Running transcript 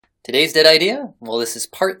Today's Dead Idea? Well, this is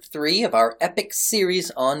part 3 of our epic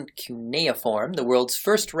series on cuneiform, the world's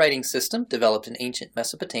first writing system developed in ancient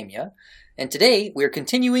Mesopotamia. And today, we're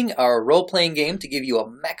continuing our role-playing game to give you a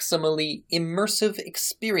maximally immersive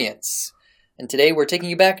experience. And today, we're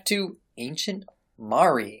taking you back to ancient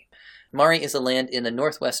Mari. Mari is a land in the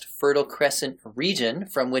northwest Fertile Crescent region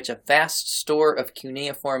from which a vast store of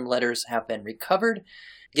cuneiform letters have been recovered,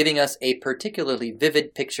 giving us a particularly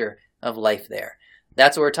vivid picture of life there.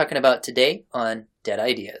 That's what we're talking about today on Dead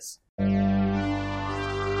Ideas.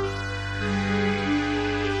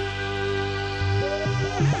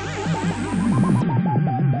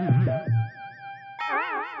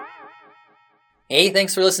 Hey,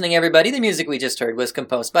 thanks for listening, everybody. The music we just heard was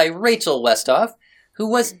composed by Rachel Westhoff, who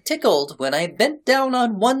was tickled when I bent down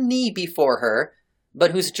on one knee before her,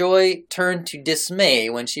 but whose joy turned to dismay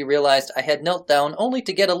when she realized I had knelt down only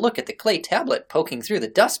to get a look at the clay tablet poking through the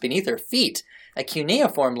dust beneath her feet. A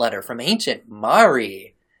cuneiform letter from ancient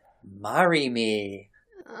Mari. Marry me.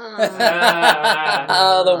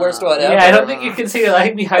 Oh, the worst one ever. Yeah, I don't think you can say you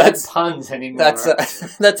like me hiding puns anymore.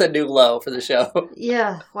 That's a new low for the show.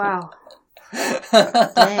 Yeah, wow.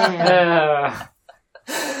 Damn.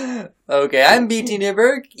 Okay, I'm BT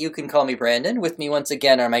Newberg. You can call me Brandon. With me once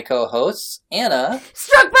again are my co-hosts, Anna.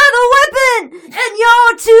 Struck by the weapon, and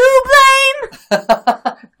you're to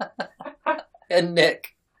blame! And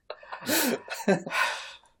Nick.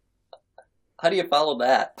 How do you follow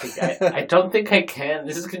that? I don't think I can.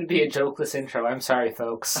 This is going to be a jokeless intro. I'm sorry,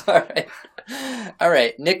 folks. All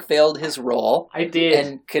right. Nick failed his role. I did.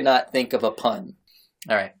 And could not think of a pun.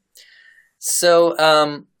 All right.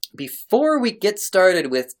 So, before we get started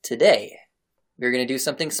with today, we're going to do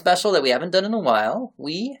something special that we haven't done in a while.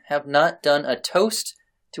 We have not done a toast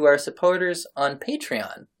to our supporters on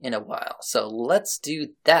Patreon in a while. So let's do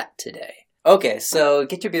that today. Okay, so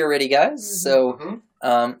get your beer ready, guys. So,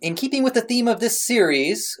 in keeping with the theme of this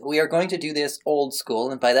series, we are going to do this old school,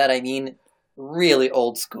 and by that I mean really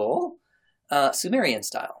old school, Sumerian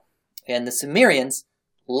style. And the Sumerians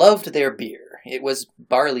loved their beer. It was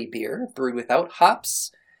barley beer, brewed without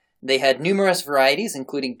hops. They had numerous varieties,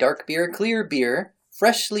 including dark beer, clear beer,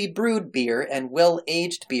 freshly brewed beer, and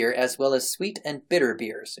well-aged beer, as well as sweet and bitter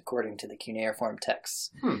beers, according to the cuneiform texts.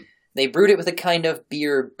 They brewed it with a kind of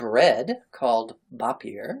beer bread called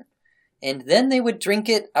bapir, and then they would drink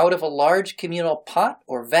it out of a large communal pot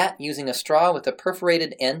or vat using a straw with a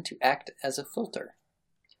perforated end to act as a filter.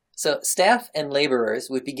 So staff and laborers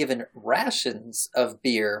would be given rations of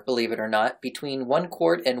beer, believe it or not, between 1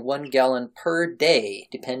 quart and 1 gallon per day,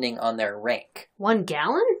 depending on their rank. 1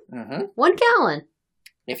 gallon? Mm-hmm. 1 gallon?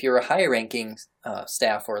 If you're a high-ranking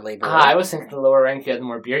staff or laborer. I was thinking the lower rank you had, the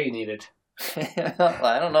more beer you needed. Well,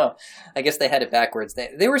 I don't know. I guess they had it backwards.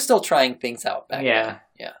 They were still trying things out back then.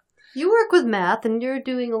 Yeah. You work with math, and you're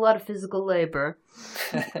doing a lot of physical labor.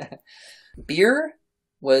 Beer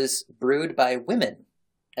was brewed by women,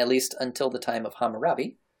 at least until the time of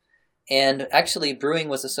Hammurabi. And actually, brewing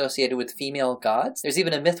was associated with female gods. There's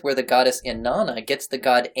even a myth where the goddess Inanna gets the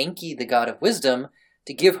god Enki, the god of wisdom,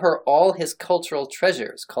 to give her all his cultural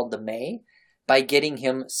treasures, called the May, by getting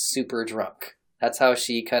him super drunk. That's how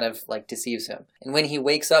she kind of, deceives him. And when he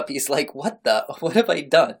wakes up, he's like, what have I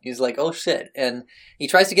done? He's like, oh shit. And he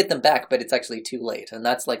tries to get them back, but it's actually too late. And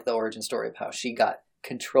that's, the origin story of how she got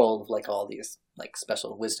control of, all these,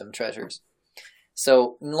 special wisdom treasures.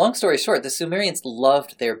 So, long story short, the Sumerians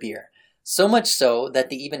loved their beer. So much so that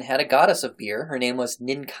they even had a goddess of beer. Her name was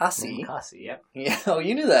Ninkasi. Ninkasi, yep. Yeah, oh,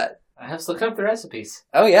 you knew that. I was looking up the recipes.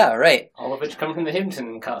 Oh, yeah, right. All of which come from the hymn to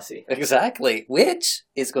Ninkasi. Exactly. Which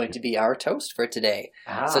is going to be our toast for today.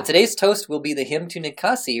 So today's toast will be the hymn to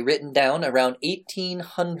Ninkasi, written down around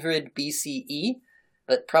 1800 BCE,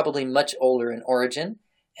 but probably much older in origin,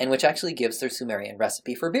 and which actually gives their Sumerian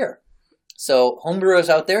recipe for beer. So, homebrewers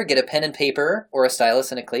out there, get a pen and paper or a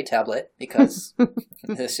stylus and a clay tablet, because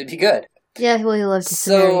this should be good. Yeah, well, he loves the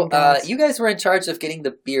Sumerian gods. You guys were in charge of getting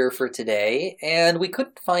the beer for today, and we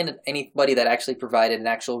couldn't find anybody that actually provided an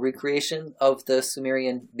actual recreation of the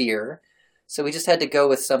Sumerian beer. So we just had to go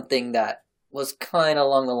with something that was kind of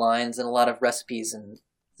along the lines, and a lot of recipes in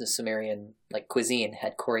the Sumerian cuisine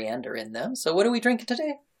had coriander in them. So what are we drinking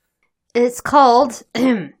today? It's called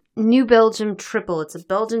New Belgium Triple. It's a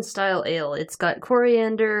Belgian-style ale. It's got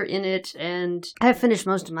coriander in it, and I've finished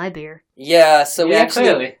most of my beer. Yeah, so we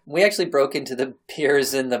clearly broke into the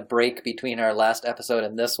beers in the break between our last episode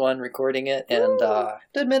and this one, recording it, and to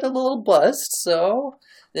admit, a little buzzed, so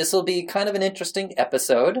this will be kind of an interesting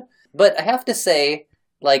episode. But I have to say,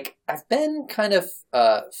 I've been kind of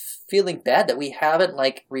feeling bad that we haven't,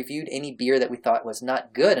 reviewed any beer that we thought was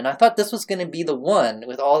not good, and I thought this was going to be the one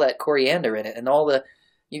with all that coriander in it, and all the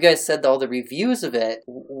you guys said that all the reviews of it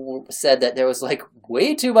said that there was like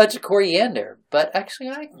way too much coriander, but actually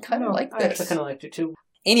I kind of like I actually this. kind of liked it too.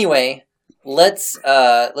 Anyway, let's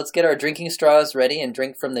get our drinking straws ready and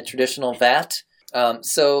drink from the traditional vat.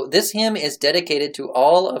 So this hymn is dedicated to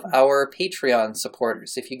all of our Patreon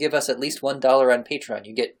supporters. If you give us at least $1 on Patreon,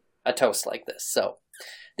 you get a toast like this. So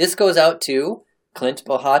this goes out to Clint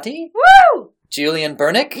Bohati, Woo! Julian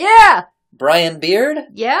Bernick, Yeah! Brian Beard,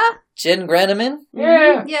 Yeah? Jen Graneman,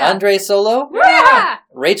 Yeah. Yeah. Andre Solo, Yeah!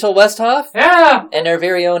 Rachel Westhoff, Yeah! and our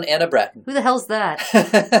very own Anna Bratton. Who the hell's that?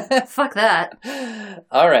 Fuck that.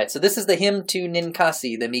 All right, so this is the hymn to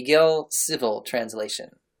Ninkasi, the Miguel Civil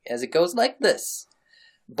translation, as it goes like this.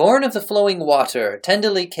 Born of the flowing water,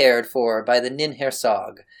 tenderly cared for by the Nin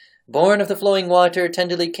Hersog. Born of the flowing water,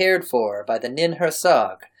 tenderly cared for by the Nin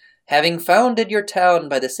Hersog. Having founded your town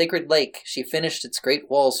by the sacred lake, she finished its great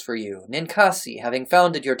walls for you. Ninkasi, having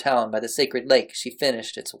founded your town by the sacred lake, she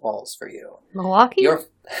finished its walls for you. Milwaukee? Your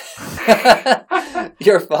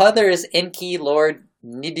father is Enki, Lord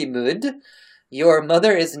Nidimud. Your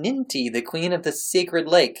mother is Ninti, the queen of the sacred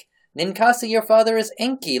lake. Ninkasi, your father is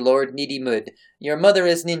Enki, Lord Nidimud. Your mother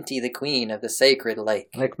is Ninti, the queen of the sacred lake.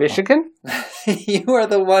 Like Michigan? You are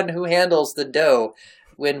the one who handles the dough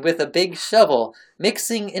when with a big shovel,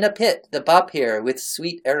 mixing in a pit the bapir with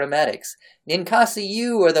sweet aromatics. Ninkasi,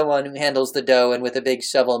 you are the one who handles the dough and with a big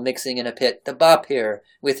shovel mixing in a pit the bapir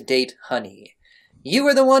with date honey. You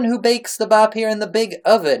are the one who bakes the bapir in the big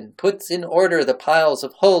oven, puts in order the piles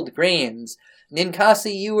of hulled grains.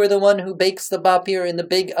 Ninkasi, you are the one who bakes the bapir in the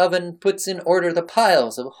big oven, puts in order the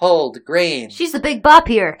piles of hulled grains. She's the big bop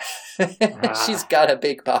here. She's got a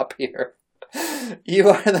big bapir. You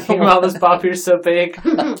are the Meanwhile, one. this bop here's so big.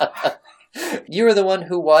 You are the one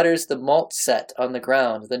who waters the malt set on the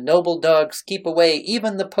ground. The noble dogs keep away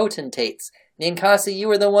even the potentates. Ninkasi,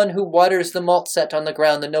 you are the one who waters the malt set on the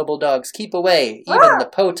ground. The noble dogs keep away even the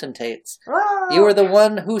potentates. You are the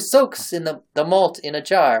one who soaks in the malt in a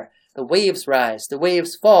jar. The waves rise, the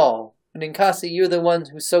waves fall. Ninkasi, you're the one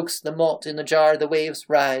who soaks the malt in the jar. The waves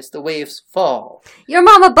rise, the waves fall. Your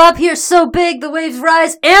mama bop here's so big the waves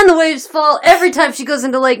rise and the waves fall every time she goes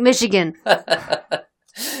into Lake Michigan.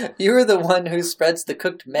 You are the one who spreads the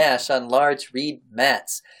cooked mash on large reed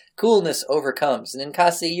mats. Coolness overcomes.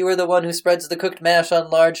 Ninkasi, you are the one who spreads the cooked mash on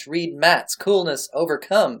large reed mats. Coolness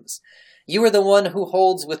overcomes. You are the one who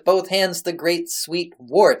holds with both hands the great sweet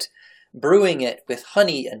wort, brewing it with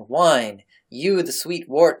honey and wine. You the sweet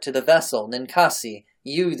wort to the vessel, Ninkasi,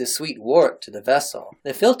 you the sweet wort to the vessel.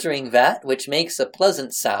 The filtering vat, which makes a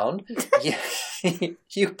pleasant sound,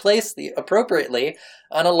 you place appropriately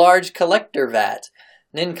on a large collector vat.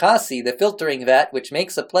 Ninkasi, the filtering vat, which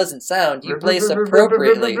makes a pleasant sound, you place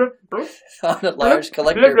appropriately on a large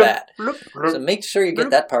collector vat. So make sure you get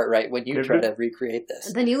that part right when you try to recreate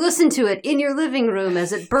this. Then you listen to it in your living room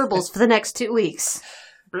as it burbles for the next 2 weeks.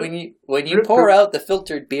 When you pour out the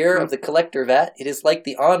filtered beer of the collector vat, it is like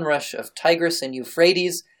the onrush of Tigris and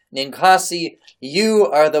Euphrates. Ninkasi, you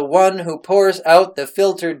are the one who pours out the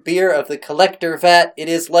filtered beer of the collector vat. It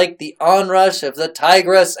is like the onrush of the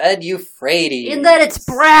Tigris and Euphrates. In that it's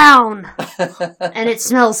brown and it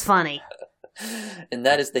smells funny. And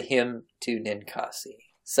that is the hymn to Ninkasi.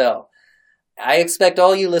 So, I expect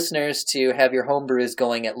all you listeners to have your homebrews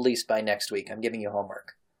going at least by next week. I'm giving you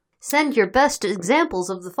homework. Send your best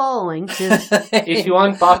examples of the following to... If you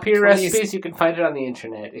want bop here Please. recipes, you can find it on the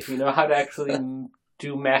internet. If you know how to actually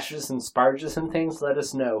do mashes and sparges and things, let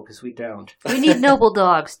us know, because we don't. We need noble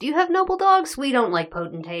dogs. Do you have noble dogs? We don't like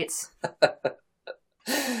potentates.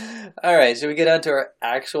 All right, should we get on to our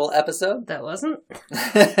actual episode? That wasn't?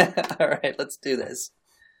 All right, let's do this.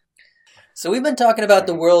 So we've been talking about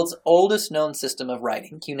the world's oldest known system of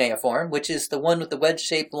writing, cuneiform, which is the one with the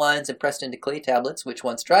wedge-shaped lines impressed into clay tablets, which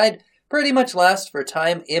once dried, pretty much last for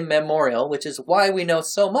time immemorial, which is why we know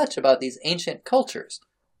so much about these ancient cultures.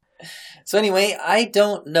 So anyway, I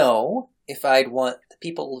don't know if I'd want the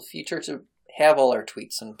people of the future to have all our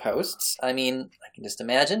tweets and posts. I mean, I can just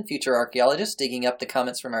imagine future archaeologists digging up the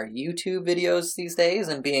comments from our YouTube videos these days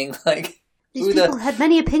and being like, These people had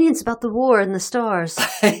many opinions about the war and the stars.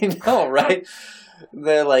 I know, right?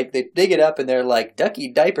 They're like, they dig it up and they're like,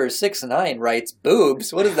 Ducky Diaper 6'9" writes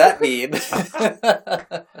boobs. What does that mean?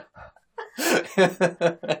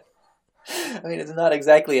 I mean, it's not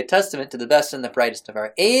exactly a testament to the best and the brightest of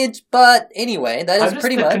our age, but anyway, that is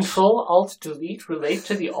pretty much... Control-Alt-Delete relate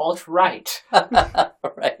to the alt-right?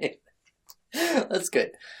 Right. That's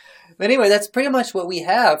good. But anyway, that's pretty much what we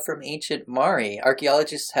have from ancient Mari.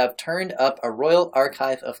 Archaeologists have turned up a royal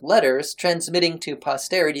archive of letters transmitting to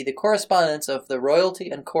posterity the correspondence of the royalty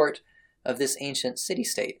and court of this ancient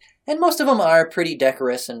city-state. And most of them are pretty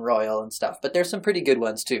decorous and royal and stuff, but there's some pretty good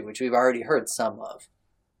ones too, which we've already heard some of.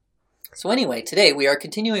 So anyway, today we are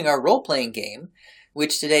continuing our role-playing game,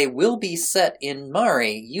 which today will be set in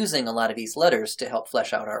Mari using a lot of these letters to help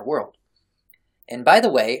flesh out our world. And by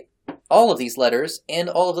the way, all of these letters and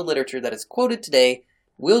all of the literature that is quoted today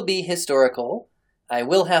will be historical. I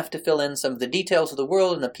will have to fill in some of the details of the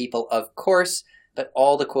world and the people, of course, but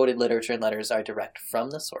all the quoted literature and letters are direct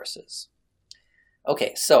from the sources.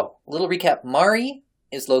 Okay, so, a little recap. Mari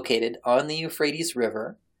is located on the Euphrates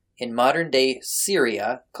River in modern-day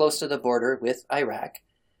Syria, close to the border with Iraq,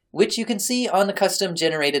 which you can see on the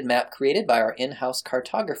custom-generated map created by our in-house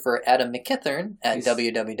cartographer Adam McKithern at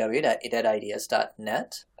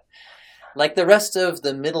www.deadideas.net. Like the rest of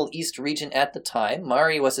the Middle East region at the time,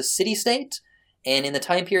 Mari was a city-state, and in the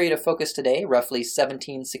time period of focus today, roughly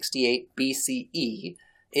 1768 BCE,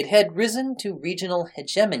 it had risen to regional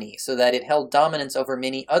hegemony so that it held dominance over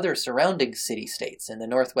many other surrounding city-states in the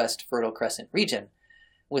northwest Fertile Crescent region,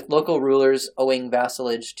 with local rulers owing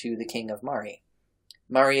vassalage to the king of Mari.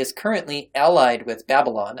 Mari is currently allied with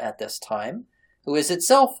Babylon at this time, who is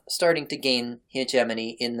itself starting to gain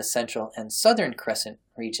hegemony in the central and southern Crescent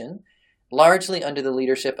region, largely under the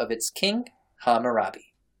leadership of its king,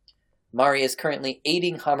 Hammurabi. Mari is currently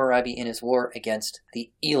aiding Hammurabi in his war against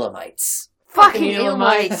the Elamites. Fucking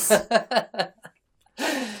Elamites!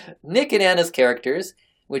 Nick and Anna's characters,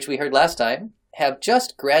 which we heard last time, have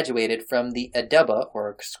just graduated from the Edeba,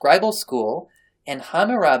 or scribal school, and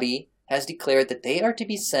Hammurabi has declared that they are to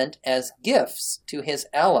be sent as gifts to his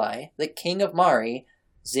ally, the king of Mari,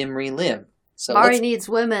 Zimri-Lim. So Mari needs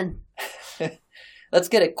women. let's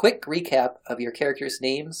get a quick recap of your characters'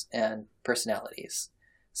 names and personalities.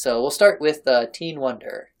 So we'll start with Teen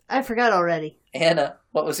Wonder. I forgot already. Anna,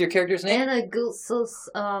 what was your character's name? Anna Gulsos,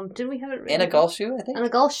 didn't we have it written? Anna Galshu, I think? Anna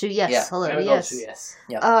Galshu, yes. Yeah. Hello, Anna yes. Galshu, yes.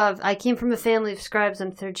 Yeah. I came from a family of scribes.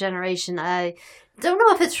 I'm third generation. I don't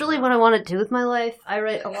know if it's really what I want to do with my life. I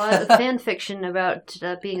write a lot of fan fiction about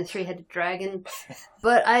being a three-headed dragon,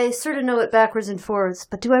 but I sort of know it backwards and forwards.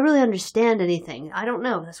 But do I really understand anything? I don't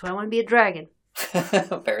know. That's why I want to be a dragon.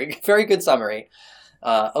 Very, very good summary.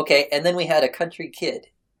 Okay, and then we had a country kid.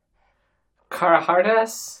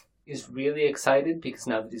 Karahardas is really excited because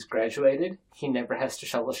now that he's graduated, he never has to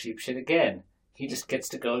shovel sheep shit again. He just gets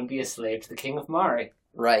to go and be a slave to the king of Mari.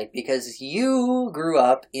 Right, because you grew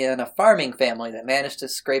up in a farming family that managed to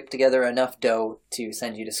scrape together enough dough to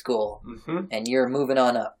send you to school. Mm-hmm. And you're moving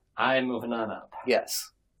on up. I'm moving on up.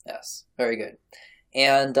 Yes, very good.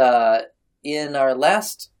 And in our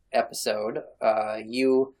last episode,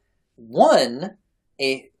 you won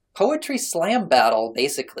a poetry slam battle,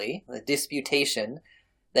 basically, a disputation,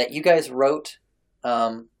 that you guys wrote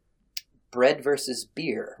Bread versus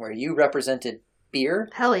Beer, where you represented beer.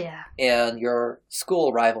 Hell yeah. And your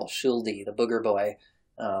school rival, Shuldi, the booger boy,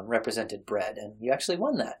 represented bread. And you actually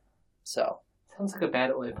won that. So. Sounds like a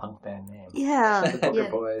bad oi punk band name. Yeah. The Booger yeah.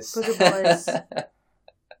 Boys. Booger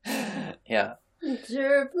Boys. Yeah.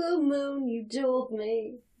 Blue moon, you told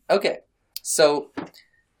me. Okay. So,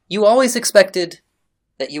 you always expected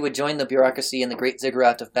that you would join the bureaucracy in the great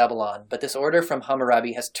ziggurat of Babylon, but this order from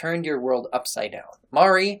Hammurabi has turned your world upside down.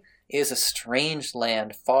 Mari is a strange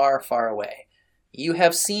land far, far away. You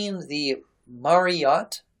have seen the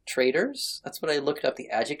Mariot traders. That's what I looked up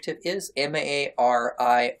the adjective is. Mariote.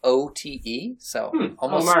 So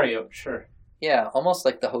almost Mario, sure. Yeah, almost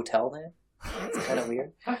like the hotel name. It's kind of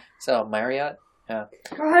weird. So Marriott. Yeah.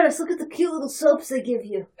 Alright, look at the cute little soaps they give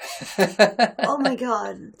you. Oh my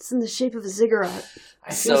god, it's in the shape of a ziggurat.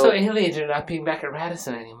 I feel so alienated not being back at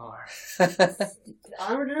Radisson anymore.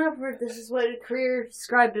 Onward and upward, this is what a career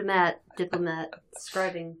scribe diplomat,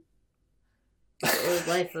 scribing a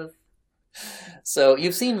life of. So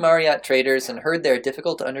you've seen Mariot traders and heard their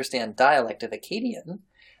difficult to understand dialect of Akkadian,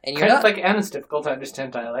 and you're kind not of like Anna's difficult to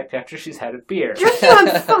understand dialect after she's had a beer. Drink you on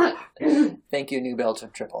fun! Thank you, New Belgium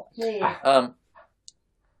Triple. Yeah.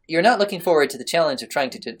 You're not looking forward to the challenge of trying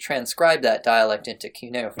to transcribe that dialect into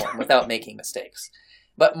cuneiform without making mistakes.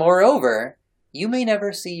 But moreover, you may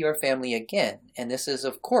never see your family again, and this is,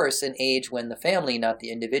 of course, an age when the family, not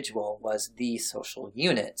the individual, was the social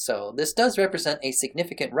unit. So this does represent a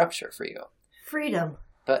significant rupture for you. Freedom.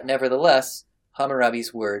 But nevertheless,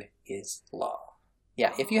 Hammurabi's word is law.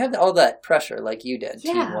 Yeah, if you have all that pressure like you did,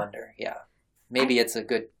 Yeah. Teen Wonder, yeah. Maybe it's a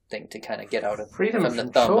good thing to kind of get out of Freedom from the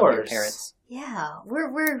from thumb of your chores. parents. Yeah,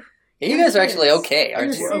 we're Yeah, you guys are actually okay,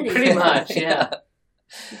 aren't In the you? city. Pretty much, yeah.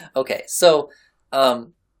 Okay, so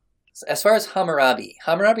as far as Hammurabi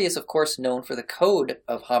is of course known for the Code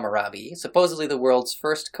of Hammurabi, supposedly the world's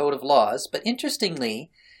first code of laws, but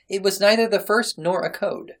interestingly, it was neither the first nor a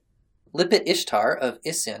code. Lipit Ishtar of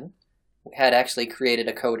Isin had actually created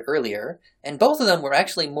a code earlier, and both of them were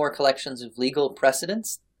actually more collections of legal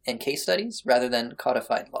precedents and case studies rather than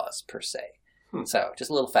codified laws per se. So, just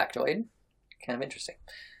a little factoid. Kind of interesting.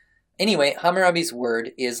 Anyway, Hammurabi's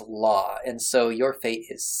word is law, and so your fate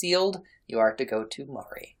is sealed. You are to go to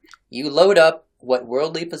Mari. You load up what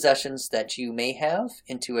worldly possessions that you may have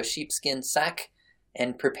into a sheepskin sack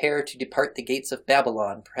and prepare to depart the gates of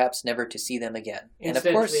Babylon, perhaps never to see them again. And of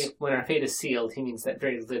course, when our fate is sealed, he means that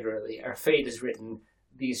very literally. Our fate is written.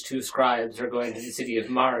 These two scribes are going to the city of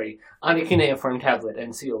Mari on a cuneiform tablet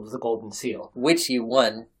and sealed with a golden seal. Which you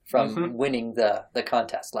won from winning the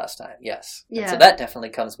contest last time, yes. Yeah. And so that definitely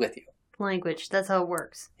comes with you. Language, that's how it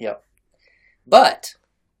works. Yep. But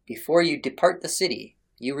before you depart the city,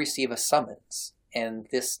 you receive a summons. And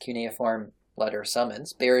this cuneiform letter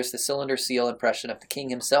summons bears the cylinder seal impression of the king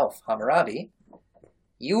himself, Hammurabi.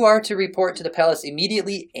 You are to report to the palace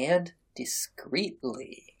immediately and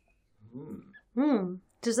discreetly.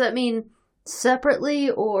 Does that mean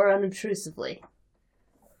separately or unobtrusively?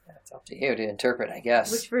 That's up to you to interpret, I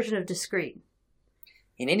guess. Which version of discreet?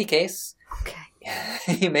 In any case,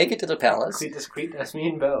 Okay. you make it to the palace. Discreet does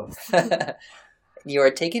mean both. You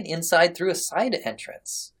are taken inside through a side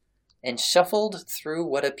entrance and shuffled through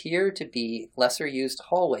what appear to be lesser-used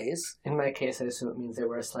hallways. In my case, I assume it means they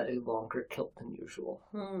wear a slightly longer kilt than usual.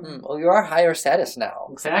 Well, you are higher status now.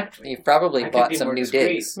 Exactly. You've probably I could bought be some more new discreet.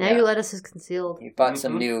 digs. Now your lettuce is concealed. You've bought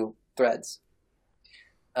some new threads.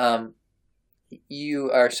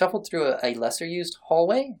 You are shuffled through a lesser-used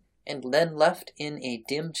hallway and then left in a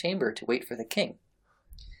dim chamber to wait for the king.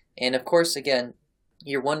 And of course, again,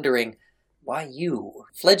 you're wondering, why you?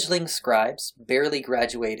 Fledgling scribes, barely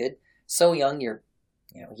graduated, so young you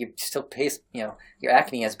still pace, your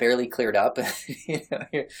acne has barely cleared up.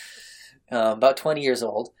 You're about 20 years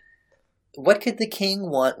old. What could the king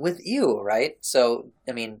want with you, right? So,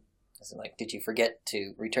 I mean, is it like, did you forget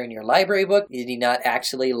to return your library book? Did he not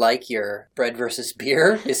actually like your bread versus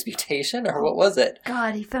beer disputation, or what was it?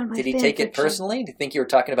 God, he found my Did he take it fanfiction. personally? Did you think you were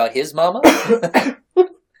talking about his mama?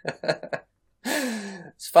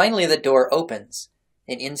 Finally, the door opens,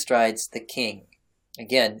 and in strides the king,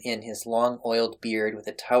 again in his long oiled beard with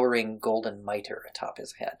a towering golden mitre atop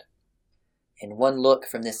his head. And one look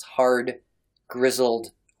from this hard,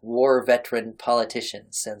 grizzled, war veteran politician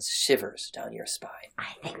sends shivers down your spine.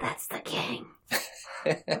 I think that's the king.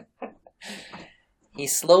 He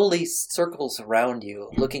slowly circles around you,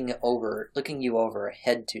 looking you over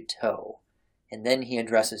head to toe, and then he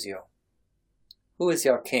addresses you. Who is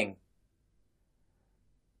your king?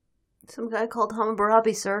 Some guy called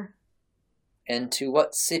Hammurabi, sir. And to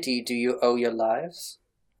what city do you owe your lives?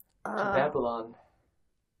 To Babylon.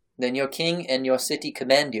 Then your king and your city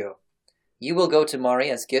command you. You will go to Mari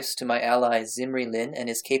as gifts to my ally Zimri Lin and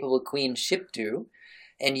his capable queen Shiptu,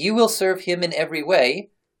 and you will serve him in every way,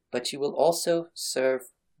 but you will also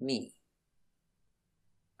serve me.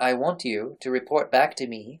 I want you to report back to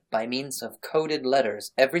me by means of coded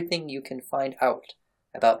letters everything you can find out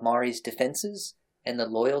about Mari's defenses and the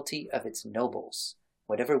loyalty of its nobles.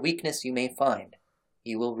 Whatever weakness you may find,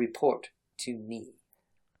 you will report to me.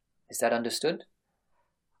 Is that understood?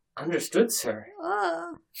 Understood, sir.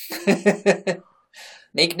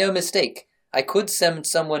 Make no mistake, I could send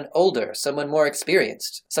someone older, someone more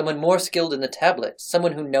experienced, someone more skilled in the tablet,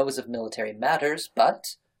 someone who knows of military matters,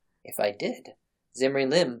 but if I did, Zimri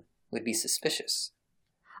Lim would be suspicious.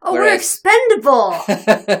 Oh, we're expendable!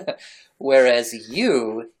 Whereas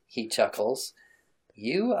you, he chuckles,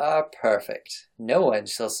 you are perfect. No one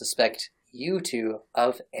shall suspect you two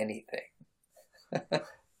of anything.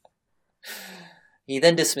 He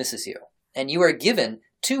then dismisses you, and you are given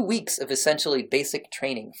 2 weeks of essentially basic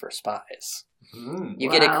training for spies. You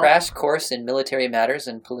get a crash course in military matters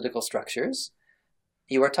and political structures.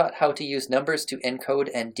 You are taught how to use numbers to encode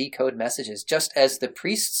and decode messages, just as the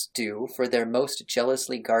priests do for their most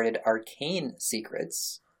jealously guarded arcane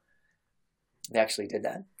secrets. They actually did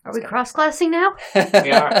that. Are we cross-classing now?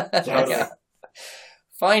 We are. Yes. Yeah.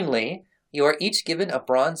 Finally, you are each given a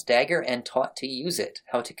bronze dagger and taught to use it,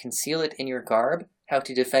 how to conceal it in your garb, how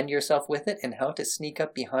to defend yourself with it, and how to sneak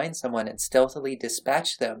up behind someone and stealthily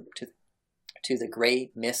dispatch them to the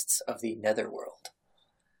gray mists of the netherworld.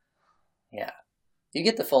 Yeah. You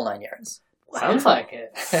get the full 9 yards. Sounds like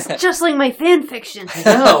it. It's just like my fan fiction.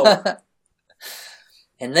 No.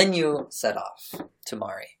 And then you set off to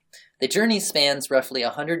Mari. The journey spans roughly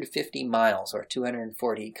 150 miles or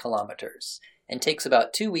 240 kilometers and takes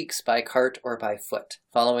about 2 weeks by cart or by foot,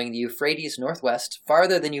 following the Euphrates northwest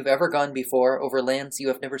farther than you've ever gone before over lands you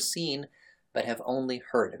have never seen but have only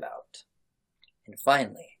heard about. And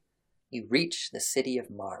finally, you reach the city of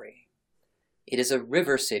Mari. It is a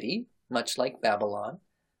river city, much like Babylon,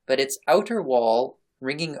 but its outer wall,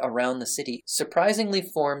 ringing around the city, surprisingly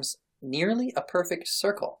forms nearly a perfect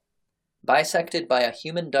circle, bisected by a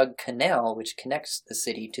human-dug canal which connects the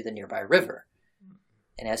city to the nearby river.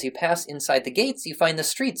 And as you pass inside the gates, you find the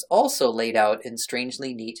streets also laid out in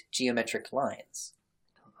strangely neat geometric lines.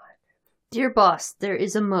 Dear boss, there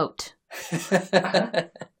is a moat.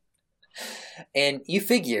 And you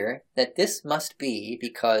figure that this must be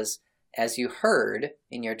because, as you heard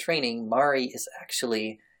in your training, Mari is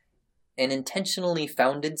actually an intentionally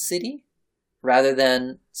founded city rather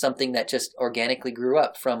than something that just organically grew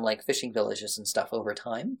up from like fishing villages and stuff over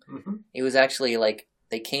time. Mm-hmm. It was actually like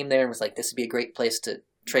they came there and was like, this would be a great place to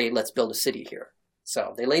trade. Let's build a city here.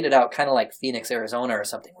 So they laid it out kind of like Phoenix, Arizona or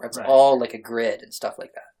something, where it's all like a grid and stuff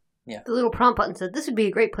like that. Yeah. The little prompt button said, this would be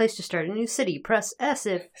a great place to start a new city. Press S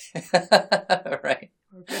if... Right.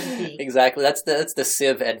 Or B. Exactly. That's the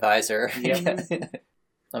Civ advisor. Yep.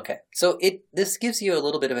 Okay. So this gives you a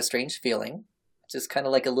little bit of a strange feeling, which is kind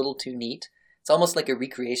of like a little too neat. It's almost like a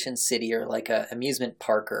recreation city or like a amusement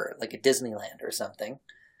park or like a Disneyland or something.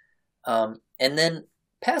 And then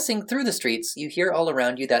passing through the streets, you hear all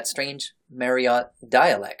around you that strange Marriott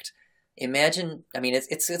dialect. Imagine, I mean,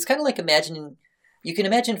 it's kind of like imagining, you can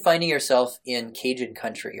imagine finding yourself in Cajun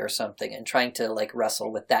country or something and trying to like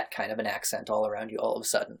wrestle with that kind of an accent all around you all of a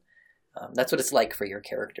sudden. That's what it's like for your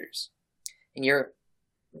characters. And you're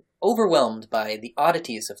overwhelmed by the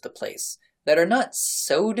oddities of the place that are not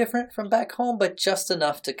so different from back home, but just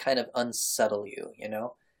enough to kind of unsettle you, you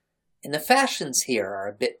know? And the fashions here are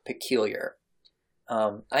a bit peculiar.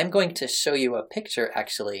 I'm going to show you a picture,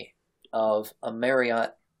 actually, of a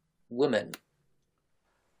Marriott woman.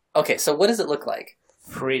 Okay, so what does it look like?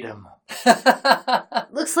 Freedom.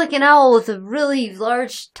 Looks like an owl with a really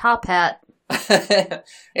large top hat. It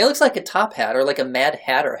looks like a top hat or like a Mad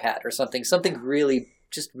Hatter hat or something. Something really,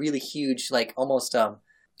 just really huge, like almost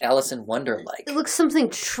Alice in Wonder-like. It looks something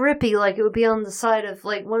trippy, like it would be on the side of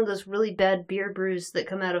like one of those really bad beer brews that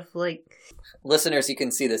come out of like... Listeners, you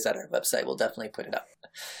can see this at our website. We'll definitely put it up.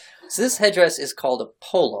 So this headdress is called a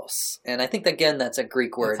polos, and I think, again, that's a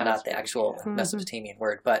Greek word, not the actual Mesopotamian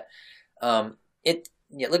word, but it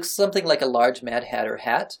looks something like a large Mad Hatter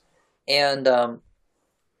hat, and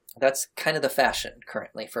that's kind of the fashion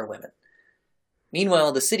currently for women.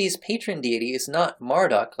 Meanwhile, the city's patron deity is not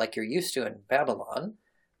Marduk like you're used to in Babylon,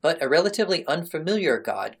 but a relatively unfamiliar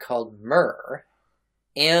god called Mer,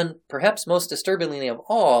 and perhaps most disturbingly of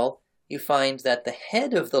all, you find that the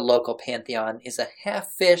head of the local pantheon is a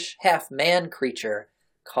half-fish, half-man creature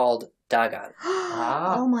called Dagon.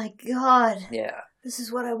 Oh my god. Yeah. This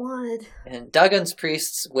is what I wanted. And Dagon's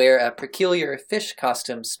priests wear a peculiar fish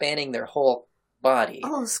costume spanning their whole body.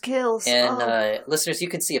 Oh, scales. And listeners, you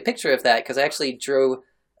can see a picture of that because I actually drew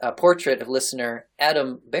a portrait of listener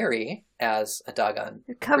Adam Berry as a Dagon.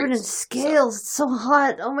 They're covered priest, in scales. It's so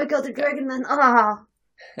hot. Oh my god, they're dragon men. Ah.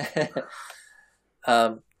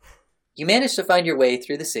 You manage to find your way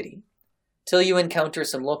through the city till you encounter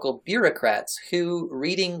some local bureaucrats who,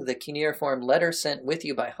 reading the cuneiform letter sent with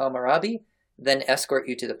you by Hammurabi, then escort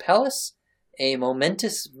you to the palace, a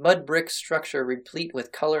momentous mud brick structure replete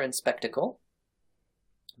with color and spectacle.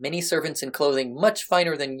 Many servants in clothing much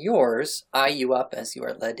finer than yours eye you up as you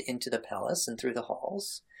are led into the palace and through the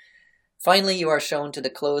halls. Finally, you are shown to the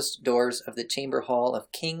closed doors of the chamber hall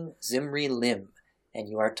of King Zimri Lim, and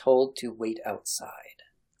you are told to wait outside.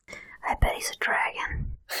 I bet he's a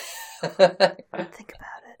dragon. Think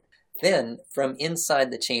about it. Then, from inside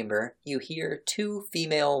the chamber, you hear two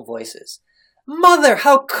female voices. "Mother,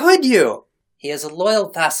 how could you? He is a loyal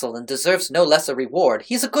vassal and deserves no less a reward.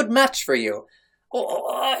 He's a good match for you.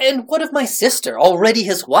 Oh, and what of my sister, already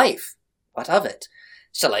his wife? What of it?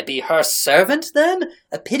 Shall I be her servant, then?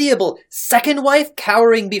 A pitiable second wife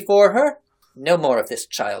cowering before her? No more of this,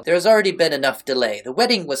 child. There has already been enough delay. The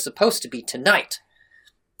wedding was supposed to be tonight.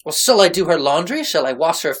 Well, shall I do her laundry? Shall I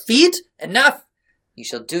wash her feet? Enough! You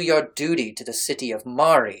shall do your duty to the city of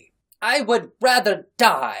Mari. I would rather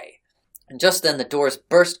die!" And just then the doors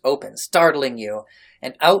burst open, startling you,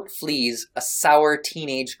 and out flees a sour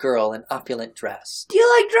teenage girl in opulent dress. Do you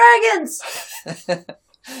like dragons?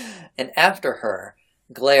 And after her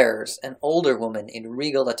glares an older woman in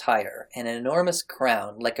regal attire, an enormous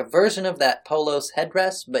crown, like a version of that polos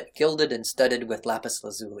headdress, but gilded and studded with lapis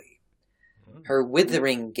lazuli. Her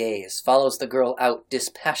withering gaze follows the girl out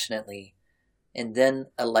dispassionately, and then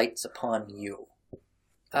alights upon you.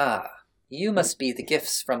 "Ah, you must be the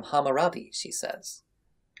gifts from Hammurabi," she says.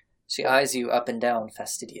 She eyes you up and down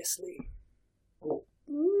fastidiously.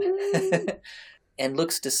 And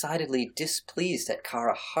looks decidedly displeased at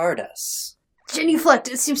Kara Hardas. Genuflect.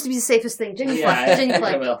 It seems to be the safest thing. Genuflect. Yeah, I think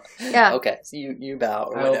I Genuflect. will. Yeah. Okay, so you bow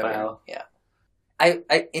or I will whatever. bow. Yeah.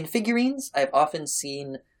 I in figurines, I've often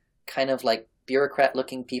seen kind of like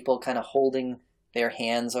bureaucrat-looking people kind of holding their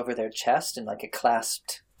hands over their chest in like a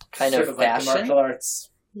clasped kind Sort of like the fashion. martial arts.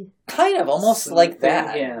 Kind of, almost like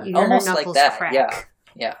that. Yeah. You hear her Almost like knuckles that. crack.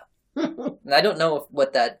 Yeah. And I don't know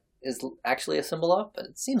what that is actually a symbol of, but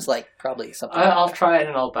it seems like probably something. I'll try it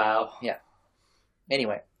and I'll bow.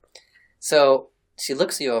 Anyway, so she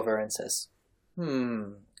looks you over and says,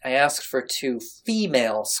 I asked for 2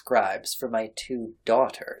 female scribes for my 2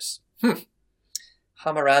 daughters.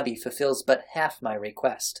 Hammurabi fulfills but half my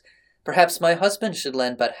request. Perhaps my husband should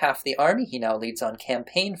lend but half the army he now leads on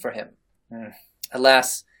campaign for him.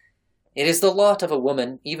 Alas, it is the lot of a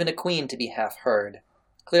woman, even a queen, to be half heard.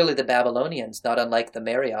 Clearly the Babylonians, not unlike the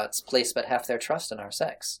Marriots, place but half their trust in our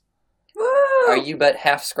sex. Are you but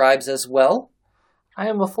half scribes as well? I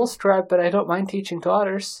am a full scribe, but I don't mind teaching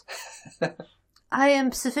daughters. I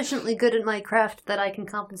am sufficiently good at my craft that I can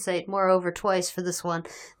compensate. Moreover, twice for this one,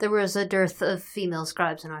 there was a dearth of female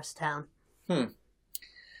scribes in our town.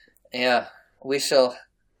 Yeah, we shall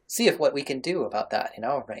see if what we can do about that in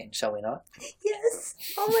our reign, shall we not? Yes.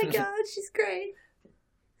 Oh my god, she's great.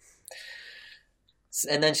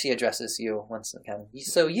 And then she addresses you once again.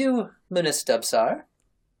 So you, Munistubsar,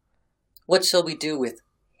 what shall we do with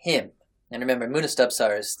him? And remember,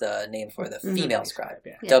 Munistubsar is the name for the female scribe.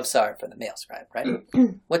 Yeah. Yes. Dubsar for the male scribe, right?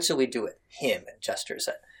 What shall we do with him? And gestures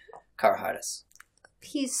at Karhardus.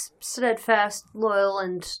 He's steadfast, loyal,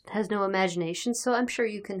 and has no imagination, so I'm sure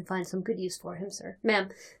you can find some good use for him, sir.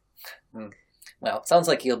 Ma'am. Well, it sounds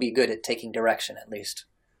like he'll be good at taking direction, at least.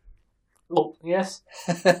 Oh, yes.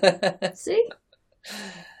 See?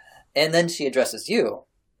 And then she addresses you.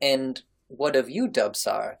 And what of you,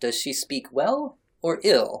 Dubsar? Does she speak well or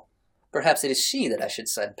ill? Perhaps it is she that I should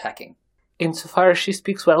send packing. Insofar as she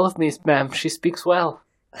speaks well of me, ma'am, she speaks well.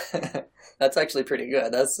 That's actually pretty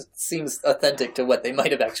good. That seems authentic to what they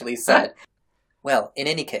might have actually said. Well, in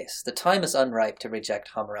any case, the time is unripe to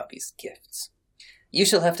reject Hammurabi's gifts. You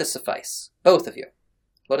shall have to suffice, both of you.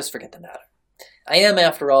 Let us forget the matter. I am,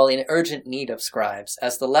 after all, in urgent need of scribes,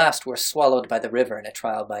 as the last were swallowed by the river in a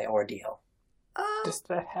trial by ordeal. Does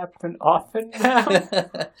that happen often now?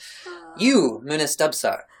 You,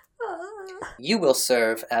 Munistubsar, you will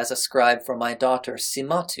serve as a scribe for my daughter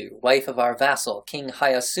Simatu, wife of our vassal, King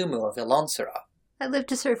Hayasumu of Ilonsara. I live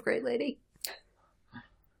to serve, great lady.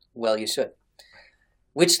 Well, you should.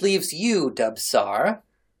 Which leaves you, Dubsar,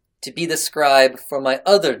 to be the scribe for my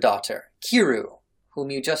other daughter, Kiru, whom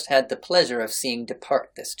you just had the pleasure of seeing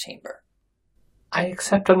depart this chamber. I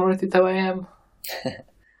accept, unworthy though I am.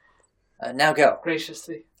 Now go.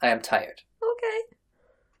 Graciously. I am tired. Okay.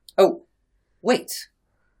 Oh, wait,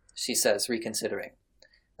 she says, reconsidering,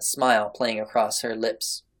 a smile playing across her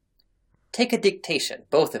lips. Take a dictation,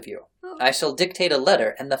 both of you. I shall dictate a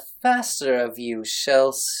letter, and the faster of you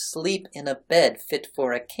shall sleep in a bed fit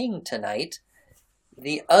for a king tonight,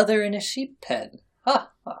 the other in a sheep pen.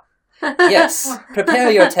 Ha ha. Yes,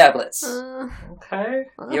 prepare your tablets. Okay.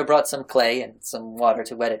 You brought some clay and some water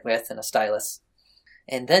to wet it with and a stylus.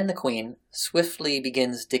 And then the queen swiftly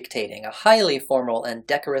begins dictating a highly formal and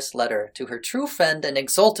decorous letter to her true friend and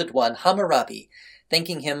exalted one, Hammurabi,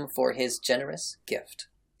 thanking him for his generous gift.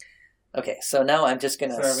 Okay, so now I'm just going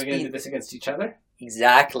to So are we going to do this against each other?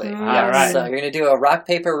 Exactly. Mm. Yeah, Alright. So you're going to do a rock,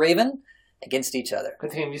 paper, raven against each other.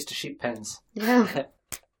 Good thing I'm used to sheep pens. Yeah.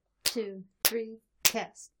 2, 3,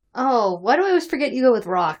 cast. Oh, why do I always forget you go with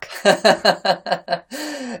rock?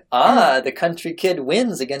 The country kid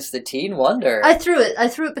wins against the teen wonder. I threw it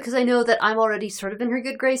because I know that I'm already sort of in her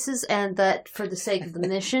good graces, and that for the sake of the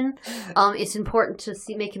mission, it's important to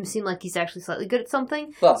make him seem like he's actually slightly good at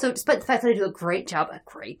something. Well- so despite the fact that I do a great job,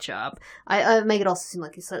 I make it also seem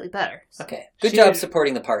like he's slightly better. So. Okay, good She- job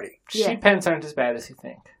supporting the party. Yeah. Sheep pens aren't as bad as you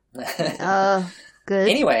think. Good.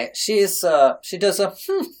 Anyway, she does a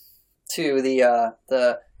to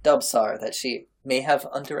the Dubsar that she may have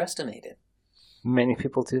underestimated. Many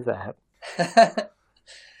people do that.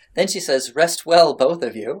 Then she says, "Rest well, both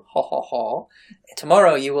of you. Ha ha ha.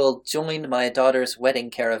 Tomorrow you will join my daughter's wedding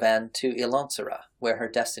caravan to Ilonsara, where her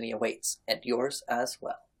destiny awaits, and yours as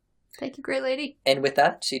well." Thank you, great lady. And with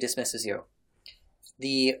that, she dismisses you.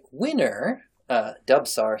 The winner,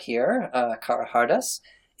 Dubsar here, Karhardus,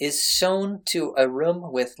 is shown to a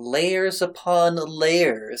room with layers upon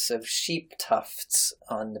layers of sheep tufts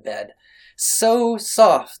on the bed, so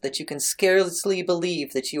soft that you can scarcely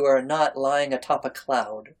believe that you are not lying atop a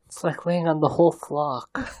cloud. It's like laying on the whole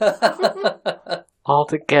flock. All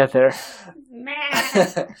together.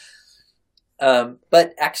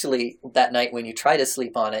 But actually, that night when you try to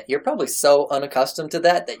sleep on it, you're probably so unaccustomed to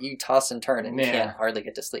that you toss and turn and can't hardly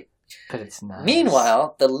get to sleep. But it's nice.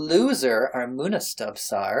 Meanwhile, the loser, Armuna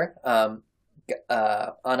Stubsar,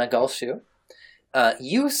 Anna Gulshu,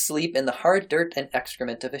 you sleep in the hard dirt and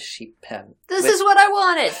excrement of a sheep pen. This is what I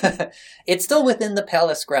wanted! It's still within the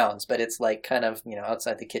palace grounds, but it's like kind of,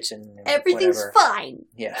 outside the kitchen. Everything's whatever. fine!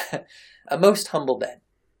 Yeah. A most humble bed.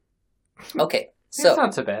 Okay, It's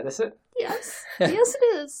not so bad, is it? Yes. Yes,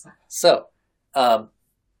 it is. So,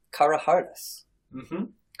 Karahardas. Mm-hmm.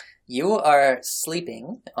 You are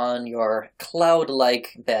sleeping on your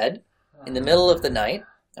cloud-like bed in the middle of the night,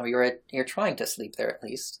 or you're trying to sleep there at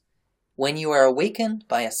least, when you are awakened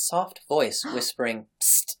by a soft voice whispering,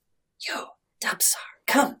 "Psst, you, Dubsar,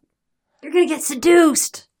 come!" You're gonna get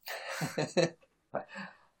seduced!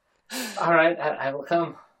 All right, I will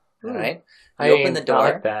come. All right. You open the door.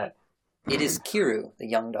 I like that. It is Kiru, the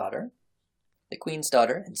young daughter, the queen's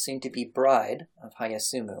daughter and soon-to-be bride of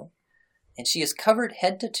Hayasumu, and she is covered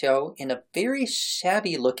head to toe in a very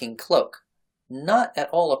shabby-looking cloak, not at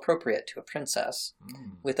all appropriate to a princess,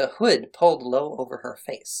 with a hood pulled low over her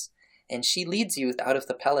face, and she leads you out of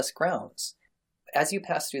the palace grounds. As you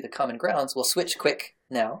pass through the common grounds, we'll switch quick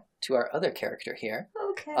now to our other character here,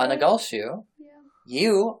 Okay. Anna Gulshu. Yeah.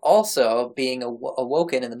 You also being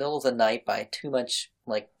awoken in the middle of the night by too much,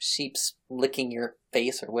 sheep's licking your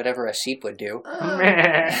face or whatever a sheep would do.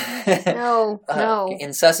 No, no.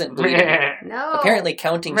 Incessant bleeding. No. Apparently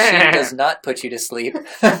counting sheep does not put you to sleep.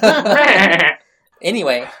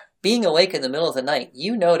 Anyway, being awake in the middle of the night,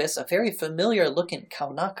 you notice a very familiar-looking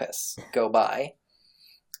Kaunakas go by,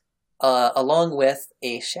 along with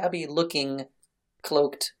a shabby-looking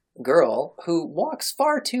cloaked girl who walks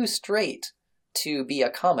far too straight to be a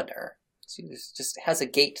commoner. She just has a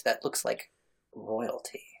gait that looks like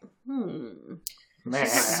royalty.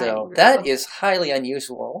 So that is highly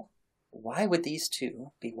unusual. Why would these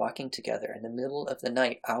two be walking together in the middle of the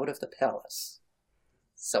night out of the palace?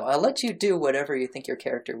 So I'll let you do whatever you think your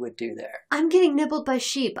character would do there. I'm getting nibbled by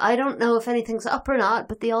sheep. I don't know if anything's up or not,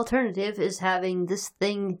 but the alternative is having this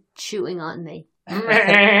thing chewing on me.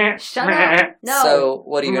 Shut up. No. So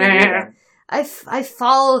what are you going to do then? I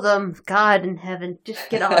follow them. God in heaven. Just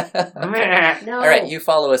get off. No. All right, you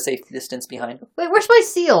follow a safe distance behind. Wait, where's my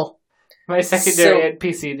seal? My secondary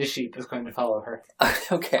NPC, the sheep, is going to follow her.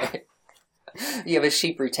 Okay. You have a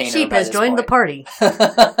sheep retainer. Sheep has joined the party.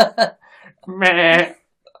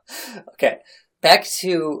 Okay, back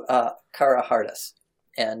to Karahardas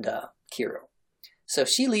and Kiru. So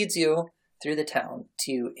she leads you through the town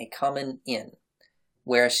to a common inn,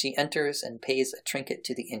 where she enters and pays a trinket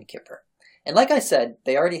to the innkeeper. And like I said,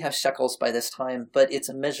 they already have shekels by this time, but it's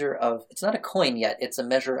not a coin yet, it's a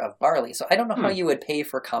measure of barley. So I don't know how you would pay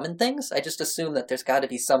for common things. I just assume that there's got to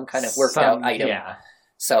be some kind of worked out item. Yeah.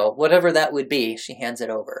 So whatever that would be, she hands it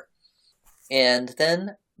over. And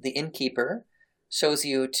then the innkeeper shows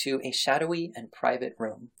you to a shadowy and private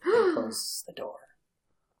room and closes the door.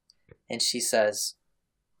 And she says,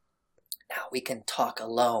 "Now we can talk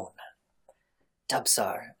alone.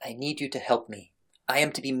 Dubsar, I need you to help me. I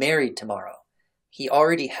am to be married tomorrow. He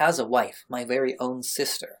already has a wife, my very own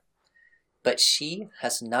sister. But she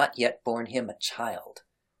has not yet borne him a child.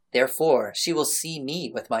 Therefore, she will see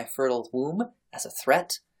me with my fertile womb as a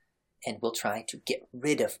threat and will try to get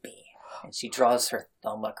rid of me." And she draws her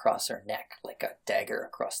thumb across her neck like a dagger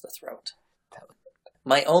across the throat.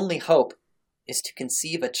 "My only hope is to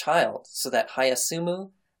conceive a child so that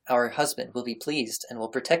Hayasumu, our husband, will be pleased and will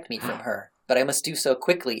protect me from her. But I must do so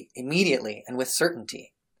quickly, immediately, and with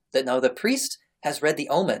certainty. That now the priest has read the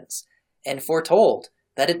omens and foretold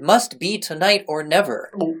that it must be tonight or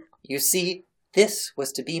never. You see, this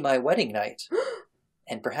was to be my wedding night.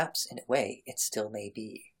 And perhaps, in a way, it still may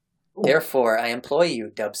be. Therefore, I implore you,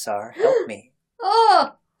 Dubsar, help me.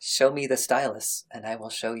 Oh! Show me the stylus, and I will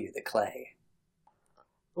show you the clay."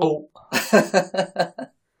 Oh.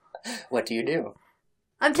 What do you do?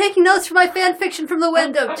 I'm taking notes for my fan fiction from the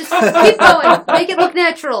window. Just keep going. Make it look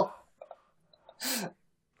natural.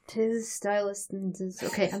 Tis stylist.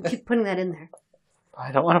 Okay, I'm keep putting that in there.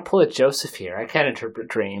 I don't want to pull a Joseph here. I can't interpret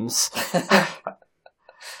dreams.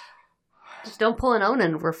 Just don't pull an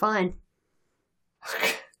Onan. We're fine.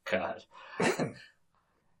 God.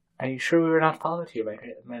 Are you sure we were not followed here,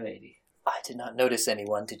 my lady? I did not notice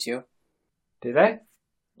anyone, did you? Did I?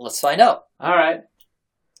 Let's find out. All right.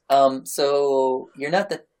 So you're not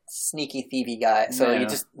the sneaky thievy guy, so No. you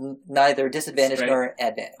just neither disadvantage Straight. nor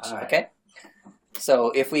advantage, All right. okay?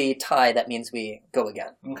 So if we tie, that means we go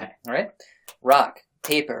again, Okay. all right? Rock,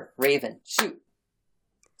 paper, raven, shoot.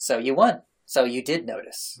 So you won. So you did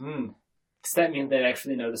notice. Does that mean they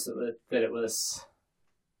actually noticed that it was...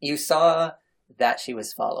 You saw that she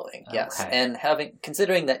was following, yes. Okay. And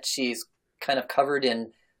considering that she's kind of covered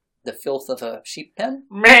in the filth of a sheep pen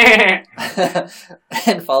Meh!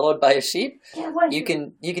 and followed by a sheep, Yeah, what? you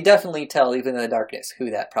can definitely tell, even in the darkness, who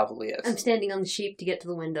that probably is. I'm standing on the sheep to get to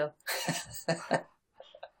the window.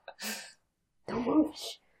 Don't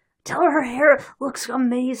tell her hair looks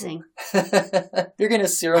amazing. You're going to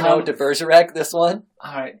Cyrano de Bergerac this one?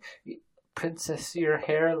 Alright. Princess, your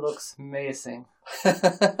hair looks amazing.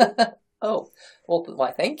 Oh, well,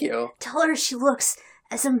 why, thank you. Tell her she looks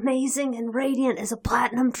as amazing and radiant as a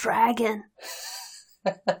platinum dragon.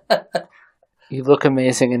 You look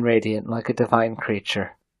amazing and radiant, like a divine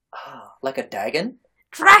creature. Ah, like a dagon?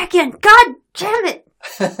 Dragon! God damn it!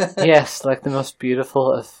 Yes, like the most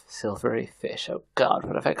beautiful of silvery fish. Oh god,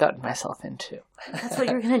 what have I gotten myself into? That's what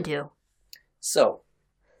you're gonna do. So,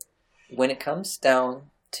 when it comes down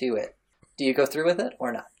to it, do you go through with it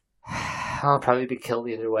or not? I'll probably be killed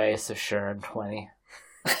either way, so sure, I'm 20.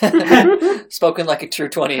 Spoken like a true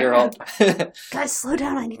 20-year-old. Guys, slow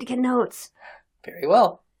down, I need to get notes. Very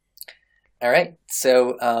well. All right,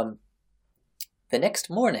 so the next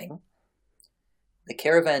morning, the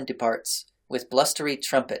caravan departs with blustery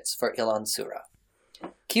trumpets for Ilansura.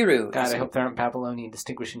 Kiru God, is... I hope there aren't Babylonian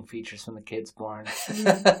distinguishing features when the kid's born.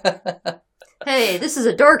 Hey, this is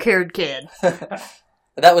a dark-haired kid.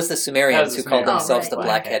 That was the Sumerians who called Sumerians. themselves Oh, the right.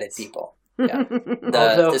 black-headed people. Yeah.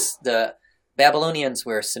 Although- The Babylonians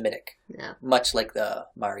were Semitic, Yeah. much like the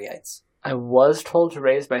Mariites. I was told to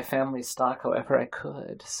raise my family stock however I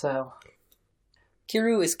could, so...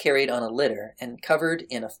 Kiru is carried on a litter and covered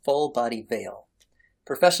in a full-body veil.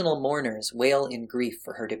 Professional mourners wail in grief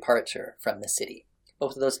for her departure from the city.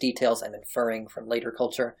 Both of those details I'm inferring from later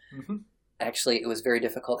culture. Mm-hmm. Actually, it was very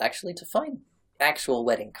difficult to find actual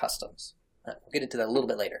wedding customs. We'll get into that a little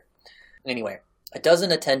bit later. Anyway, a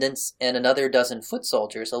dozen attendants and another dozen foot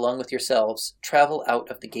soldiers, along with yourselves, travel out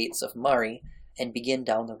of the gates of Mari and begin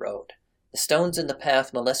down the road. The stones in the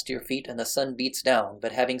path molest your feet and the sun beats down,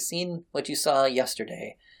 but having seen what you saw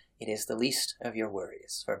yesterday, it is the least of your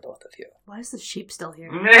worries for both of you. Why is the sheep still here?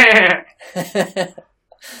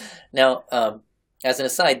 Now, as an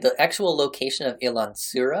aside, the actual location of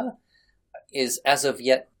Ilansura is as of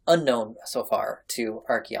yet unknown so far to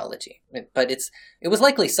archaeology, but it was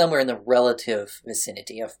likely somewhere in the relative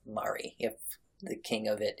vicinity of Mari, if the king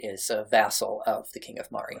of it is a vassal of the king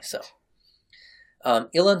of Mari. So,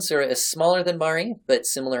 Ilansura is smaller than Mari, but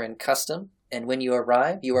similar in custom, and when you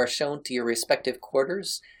arrive, you are shown to your respective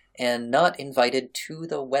quarters and not invited to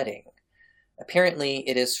the wedding. Apparently,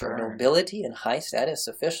 it is for nobility and high-status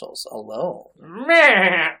officials alone.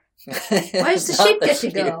 Why does the Not sheep get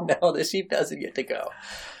to go? No, the sheep doesn't get to go.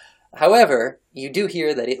 However, you do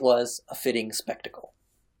hear that it was a fitting spectacle.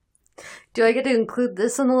 Do I get to include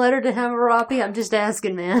this in the letter to Hammurabi? I'm just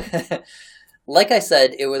asking, man. Like I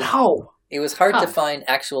said, it was How? it was hard to Huh. find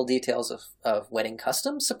actual details of wedding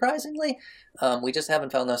customs, surprisingly. We just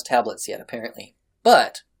haven't found those tablets yet, apparently.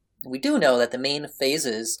 But we do know that the main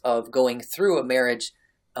phases of going through a marriage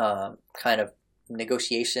kind of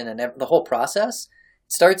negotiation and the whole process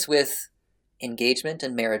starts with engagement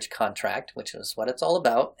and marriage contract, which is what it's all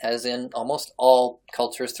about, as in almost all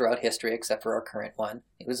cultures throughout history except for our current one.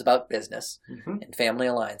 It was about business Mm-hmm. and family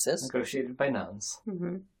alliances. Negotiated by nuns.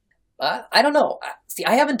 Mm-hmm. I don't know. See,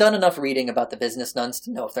 I haven't done enough reading about the business nuns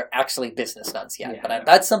to know if they're actually business nuns yet, Yeah. but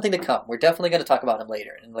that's something to come. We're definitely going to talk about them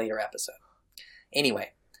later, in a later episode.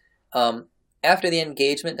 Anyway, after the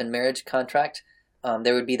engagement and marriage contract,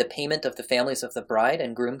 there would be the payment of the families of the bride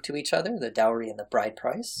and groom to each other, the dowry and the bride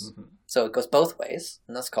price. Mm-hmm. So it goes both ways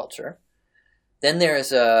in this culture. Then there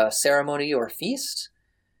is a ceremony or feast.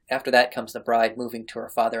 After that comes the bride moving to her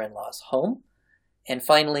father-in-law's home. And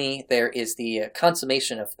finally, there is the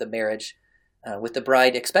consummation of the marriage, with the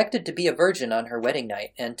bride expected to be a virgin on her wedding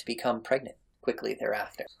night and to become pregnant quickly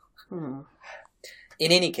thereafter. Hmm.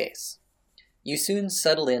 In any case, you soon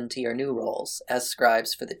settle into your new roles as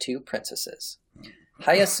scribes for the two princesses.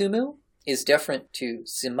 Hayasumu is deferent to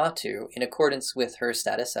Simatu in accordance with her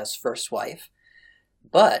status as first wife,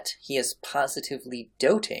 but he is positively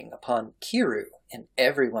doting upon Kiru, and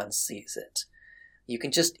everyone sees it. You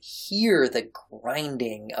can just hear the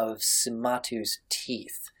grinding of Simatu's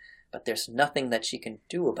teeth, but there's nothing that she can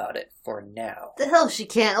do about it for now. The hell she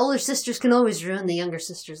can't. Older sisters can always ruin the younger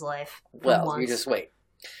sister's life. For Well, once. you just wait.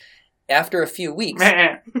 After a few weeks,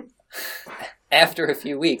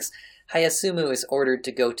 Hayasumu is ordered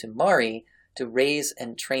to go to Mari to raise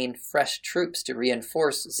and train fresh troops to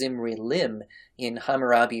reinforce Zimri Lim in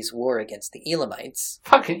Hammurabi's war against the Elamites.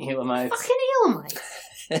 Fucking Elamites. Fucking Elamites.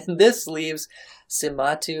 And this leaves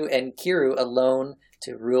Simatu and Kiru alone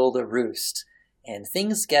to rule the roost. And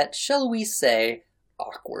things get, shall we say,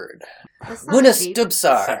 awkward. That's not deep.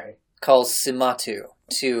 Munastubsar Sorry. calls Simatu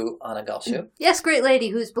to Anagalshu. Yes, great lady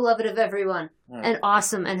who's beloved of everyone. Hmm. And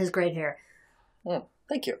awesome and has great hair.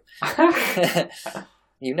 Thank you.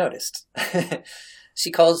 You noticed.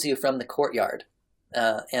 She calls you from the courtyard,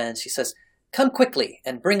 and she says, "Come quickly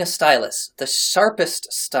and bring a stylus, the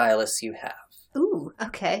sharpest stylus you have." Ooh,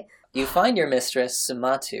 okay. You find your mistress,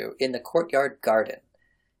 Sumatu, in the courtyard garden.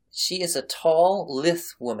 She is a tall, lithe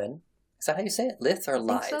woman. Is that how you say it? Lithe or I think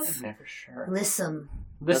lithe? so. I'm never sure. Listen.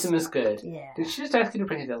 Listen is good. Yeah. Did she just ask you to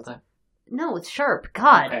bring a Delta? No, it's sharp.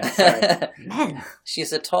 God. Okay, sorry. Man. She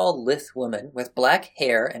is a tall, lithe woman with black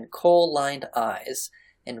hair and coal-lined eyes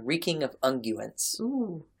and reeking of unguents.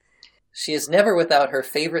 Ooh. She is never without her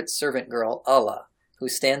favorite servant girl, Allah, who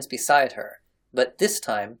stands beside her. But this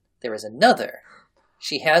time, there is another.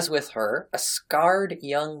 She has with her a scarred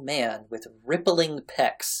young man with rippling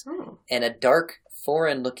pecs Oh. and a dark,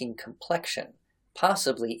 foreign-looking complexion,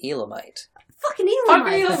 possibly Elamite. Fucking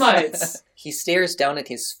Fucking Elamites. Elamites! He stares down at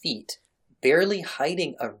his feet, barely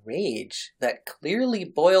hiding a rage that clearly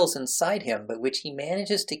boils inside him, but which he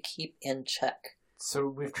manages to keep in check. So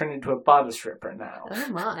we've turned into a bodice ripper now. Oh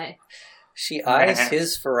my. She eyes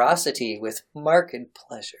his ferocity with marked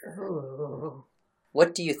pleasure. Ooh.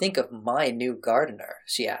 "What do you think of my new gardener?"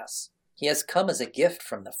 she asks. "He has come as a gift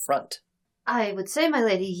from the front." I would say, my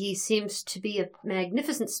lady, he seems to be a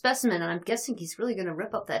magnificent specimen, and I'm guessing he's really going to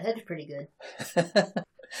rip up that hedge pretty good.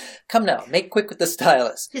 "Come now, make quick with the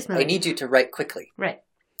stylus. Yes, my I lady. need you to write quickly." Right.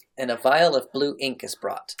 And a vial of blue ink is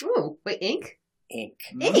brought. Ooh, wait, ink? Ink.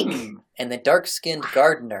 Ink! Mm. And the dark-skinned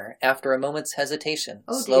gardener, after a moment's hesitation,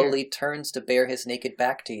 Oh, dear. slowly turns to bare his naked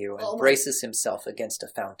back to you and Oh, my- braces himself against a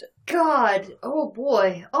fountain. God! Oh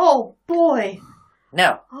boy! Oh boy!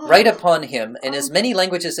 Now, Oh. write upon him in as Oh. many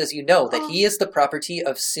languages as you know that Oh. he is the property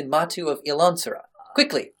of Simatu of Ilansura.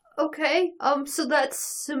 Quickly! Okay, so that's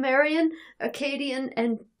Sumerian, Akkadian,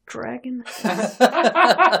 and Dragon.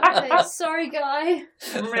 Okay, sorry, guy.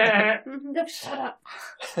 No, shut up.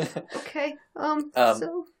 Okay,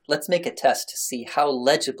 so... Let's make a test to see how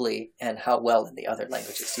legibly and how well in the other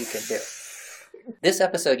languages you can do. This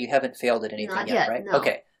episode, you haven't failed at anything Not yet, yet, right? no.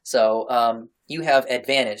 Okay, so you have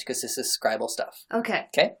advantage because this is scribal stuff. Okay.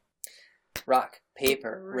 Rock,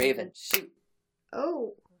 paper, raven, shoot.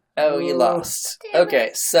 Oh. Oh, you Ooh. lost. Damn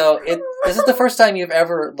Okay, so this is the first time you've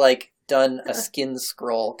ever, done a skin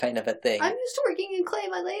scroll kind of a thing, I'm used to working in clay,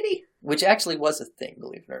 my lady. which actually was a thing,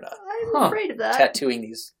 believe it or not. I'm Huh. afraid of that. Tattooing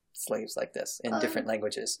these slaves like this in different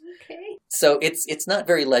languages. Okay. So it's not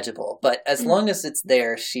very legible, but as Mm. long as it's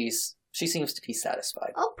there, she seems to be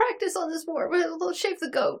satisfied. I'll practice on this more. We'll shave the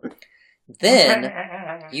goat. Then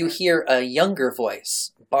you hear a younger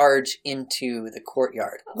voice barge into the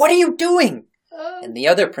courtyard. "What are you doing?" And the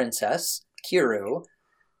other princess, Kiru,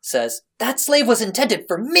 says, "That slave was intended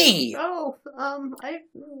for me!"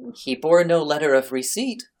 "He bore no letter of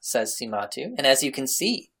receipt," says Simatu, "and as you can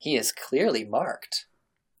see, he is clearly marked."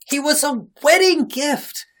 "He was a wedding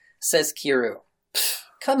gift," says Kiru. "Pfft,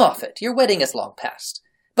 come off it, your wedding is long past."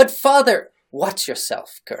 "But father—" "Watch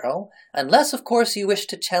yourself, girl, unless, of course, you wish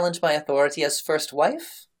to challenge my authority as first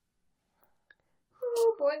wife."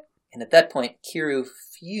 Oh boy. And at that point, Kiru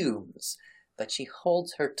fumes, but she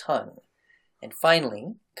holds her tongue. And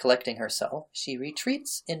finally, collecting herself, she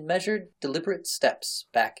retreats in measured, deliberate steps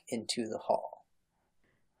back into the hall.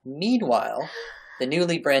 Meanwhile, the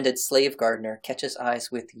newly branded slave gardener catches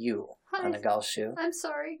eyes with you, Hi. Anagalshu, I'm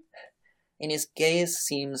sorry. and his gaze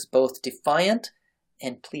seems both defiant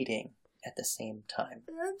and pleading at the same time.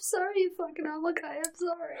 I'm sorry, you fucking guy. I'm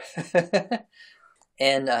sorry.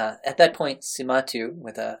 And at that point, Simatu,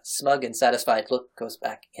 with a smug and satisfied look, goes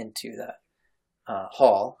back into the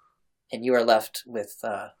hall, and you are left with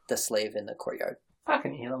the slave in the courtyard.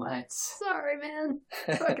 Fucking Elamites. Sorry, man.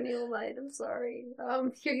 Fucking Elamite. I'm sorry.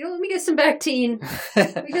 Here, let me get some Bactine.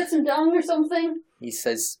 We got some dung or something. He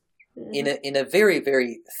says, in a very,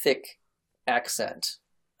 very thick accent,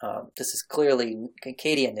 this is clearly,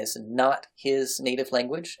 Akkadian is not his native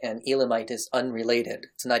language, and Elamite is unrelated.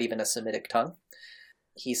 It's not even a Semitic tongue.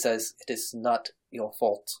 He says, "It is not your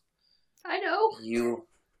fault. I know. You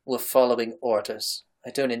were following orders. I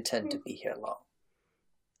don't intend to be here long."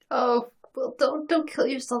 Oh, well, don't kill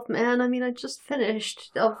yourself, man. I mean, I just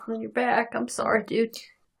finished. Oh, on your back. I'm sorry, dude.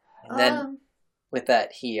 And then, with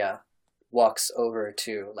that, he walks over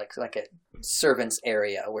to like a servant's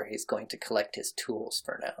area where he's going to collect his tools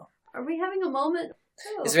for now. Are we having a moment?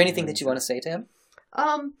 Is there anything that you want to say to him?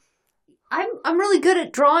 I'm really good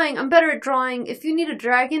at drawing. I'm better at drawing. If you need a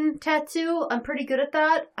dragon tattoo, I'm pretty good at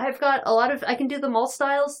that. I've got a lot of... I can do them all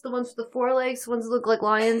styles. The ones with the 4 legs, the ones that look like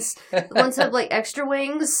lions, the ones that have, like, extra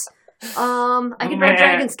wings. I can draw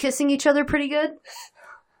dragons kissing each other pretty good.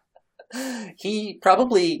 He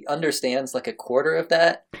probably understands like a quarter of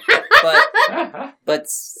that, but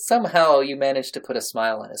somehow you manage to put a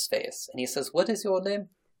smile on his face. And he says, "What is your name?"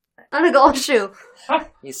 Anagalshu.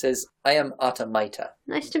 He says, "I am Atamaita."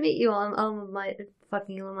 Nice to meet you. I'm my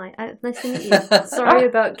fucking Elamite. Nice to meet you. Sorry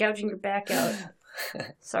about gouging your back out.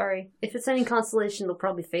 Sorry. If it's any consolation, it'll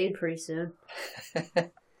probably fade pretty soon.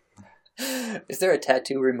 Is there a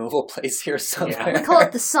tattoo removal place here somewhere? Yeah. We call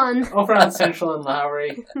it the sun. Over on Central and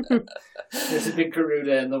Lowry. There's a big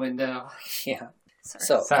Garuda in the window. Yeah. Sorry.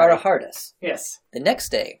 So, Sorry. Karahardis. Yes. The next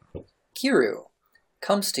day, Kiru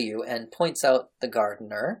comes to you and points out the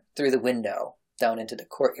gardener through the window down into the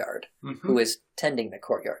courtyard, who is tending the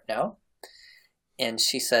courtyard now. And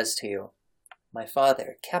she says to you, "My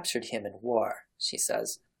father captured him in war," she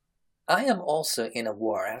says. "I am also in a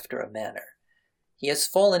war after a manner. He has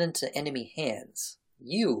fallen into enemy hands.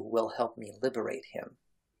 You will help me liberate him."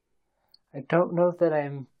 I don't know that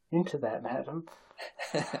I'm into that, madam.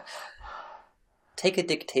 "Take a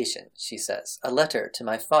dictation," she says. "A letter to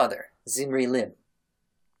my father, Zimri Lim."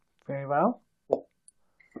 Very well.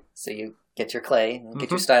 So you get your clay and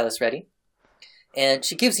get your stylus ready. And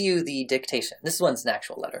she gives you the dictation. This one's an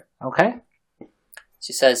actual letter. Okay.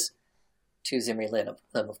 She says, to Zimri Lim,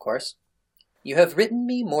 of course, "You have written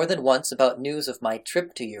me more than once about news of my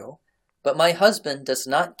trip to you, but my husband does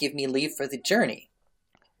not give me leave for the journey.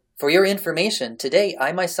 For your information, today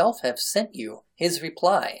I myself have sent you his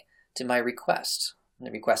reply to my request,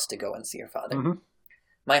 the request to go and see your father.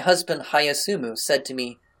 My husband Hayasumu said to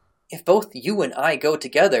me, 'If both you and I go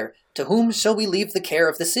together, to whom shall we leave the care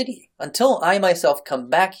of the city? Until I myself come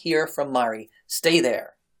back here from Mari, stay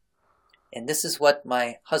there.' And this is what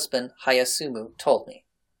my husband Hayasumu told me."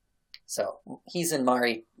 So he's in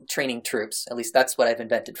Mari training troops. At least that's what I've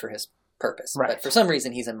invented for his purpose. Right. But for some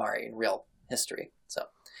reason he's in Mari in real history.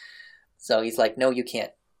 So he's like, "No, you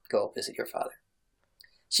can't go visit your father."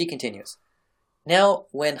 She continues, "Now,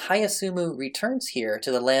 when Hayasumu returns here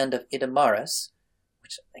to the land of Idamaris,"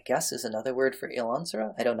 which I guess is another word for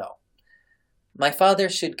Ilansara? I don't know. "My father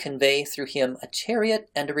should convey through him a chariot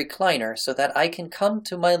and a recliner so that I can come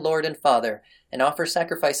to my lord and father and offer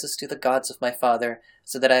sacrifices to the gods of my father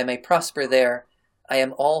so that I may prosper there. I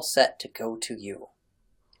am all set to go to you.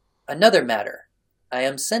 Another matter, I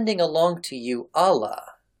am sending along to you Allah,"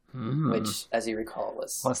 which, as you recall,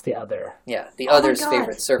 was... What's the other? Yeah, the Oh my other's God.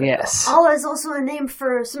 favorite servant. Yes. Allah is also a name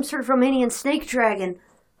for some sort of Romanian snake dragon.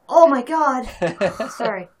 Oh my god.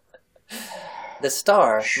 Sorry. "The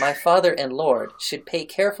star, my father and lord, should pay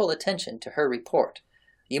careful attention to her report.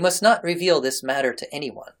 You must not reveal this matter to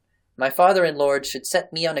anyone. My father and lord should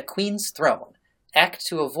set me on a queen's throne. Act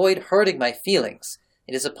to avoid hurting my feelings.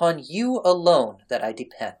 It is upon you alone that I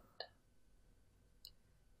depend."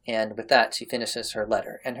 And with that, she finishes her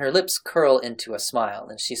letter, and her lips curl into a smile,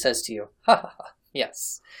 and she says to you, "Ha ha ha,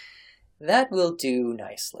 yes, that will do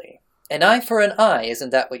nicely. An eye for an eye, isn't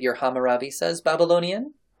that what your Hammurabi says,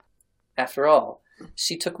 Babylonian? After all,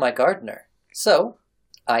 she took my gardener, so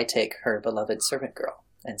I take her beloved servant girl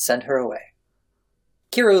and send her away."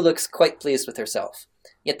 Kiru looks quite pleased with herself,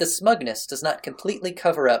 yet the smugness does not completely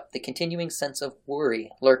cover up the continuing sense of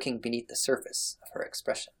worry lurking beneath the surface of her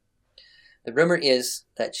expression. The rumor is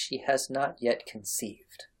that she has not yet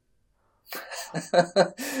conceived.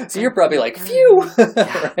 So you're probably like, phew!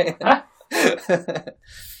 Right?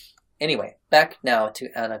 Anyway, back now to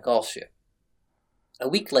Anagalshu. A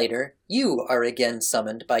week later, you are again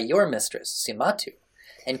summoned by your mistress, Simatu,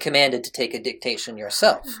 and commanded to take a dictation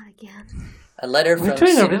yourself. Not again. A letter We're from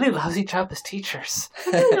doing a really lousy job as teachers.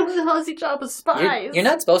 I'm doing a really lousy job as spies. You're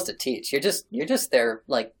not supposed to teach. You're just their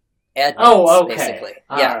like admins, Oh, okay. basically.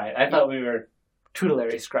 All right. I thought we were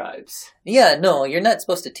tutelary scribes. Yeah, no, you're not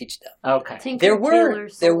supposed to teach them. Okay. Tinker, There were tailor,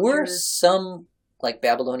 there were soldier. some like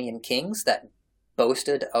Babylonian kings that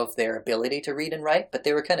boasted of their ability to read and write, but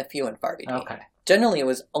they were kind of few and far between. Okay. Generally, it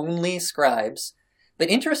was only scribes, but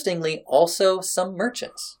interestingly, also some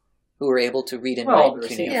merchants who were able to read and Well, write.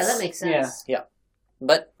 receipts. Yeah, that makes sense. Yeah.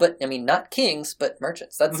 But I mean, not kings, but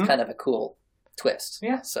merchants. That's Mhm. kind of a cool twist.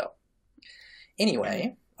 Yeah. So,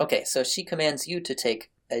 anyway, okay, so she commands you to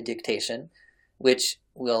take a dictation, which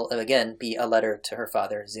will again be a letter to her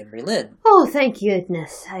father, Zimri Lin. Oh, thank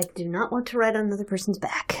goodness. I do not want to ride on another person's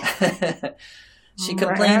back. She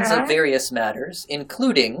complains of various matters,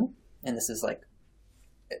 including, and this is like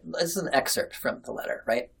this is an excerpt from the letter,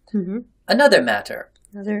 right? Mm-hmm. Another matter.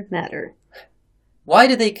 Another matter. Why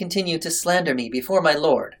do they continue to slander me before my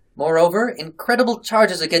lord? Moreover, incredible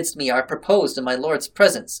charges against me are proposed in my lord's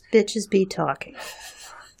presence. Bitches be talking.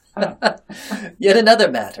 Yet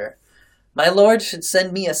another matter. My lord should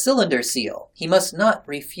send me a cylinder seal. He must not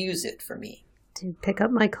refuse it for me. To pick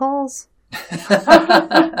up my calls.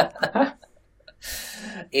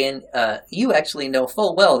 And you actually know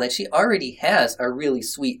full well that she already has a really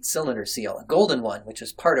sweet cylinder seal, a golden one, which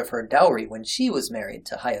was part of her dowry when she was married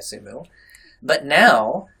to Hayasumu. But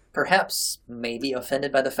now, perhaps maybe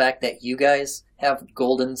offended by the fact that you guys have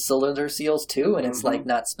golden cylinder seals too, and it's like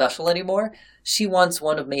not special anymore, she wants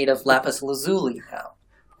one made of lapis lazuli now.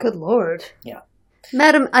 Good lord. Yeah.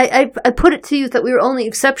 Madam, I put it to you that we were only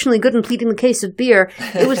exceptionally good in pleading the case of beer.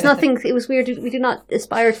 It was nothing, it was weird. We do not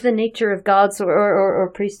aspire to the nature of gods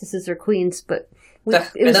or priestesses or queens, but...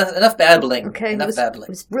 Enough babbling. Okay, enough babbling. It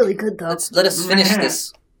was really good, though. Let us finish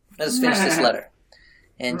this. Let us finish this letter.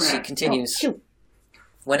 And she continues,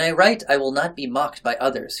 When I write, I will not be mocked by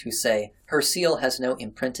others who say, her seal has no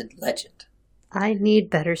imprinted legend. I need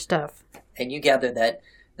better stuff. And you gather that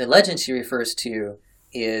the legend she refers to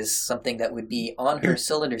is something that would be on her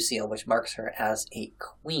cylinder seal, which marks her as a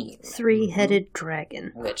queen. Three-headed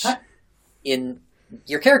dragon. Which,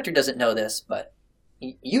 your character doesn't know this, but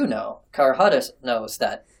you know, Karahata knows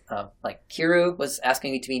that, Kiru was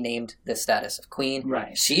asking me to be named this status of queen.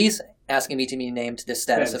 Right. She's asking me to be named this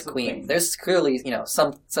status of queen. There's clearly,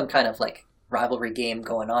 some kind of, rivalry game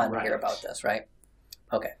going on here about this, right?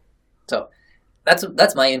 Okay. So,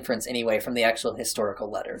 that's my inference anyway from the actual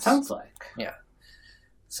historical letters. Sounds like. Yeah.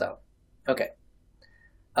 So, okay.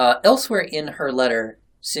 Elsewhere in her letter,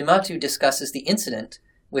 Sumatu discusses the incident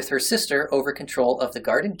with her sister over control of the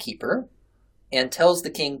garden keeper and tells the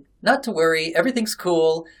king not to worry, everything's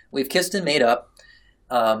cool, we've kissed and made up,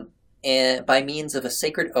 and by means of a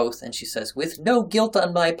sacred oath, and she says, with no guilt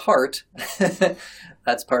on my part.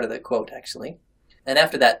 That's part of the quote, actually. And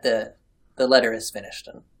after that, the letter is finished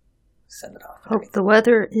and send it off. Hope the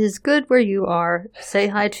weather is good where you are. Say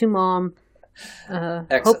hi to Mom.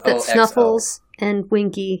 Hope that Snuffles and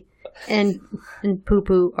Winky and Poo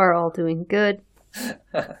Poo are all doing good.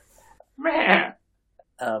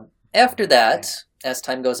 After that, as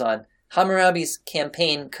time goes on, Hammurabi's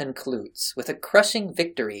campaign concludes with a crushing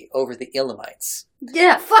victory over the Elamites.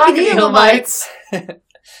 Yeah, fucking Elamites!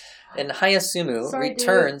 And Hayasumu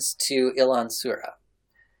returns to Ilansura.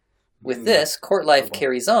 With this, court life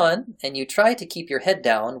carries on, and you try to keep your head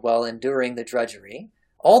down while enduring the drudgery,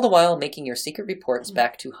 all the while making your secret reports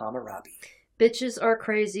back to Hammurabi. Bitches are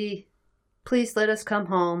crazy. Please let us come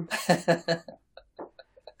home.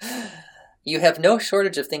 You have no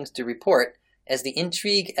shortage of things to report, as the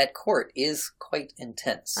intrigue at court is quite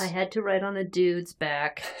intense. I had to write on a dude's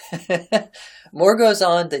back. More goes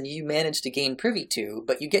on than you manage to gain privy to,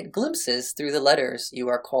 but you get glimpses through the letters you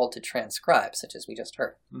are called to transcribe, such as we just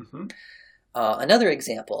heard. Mm-hmm. Another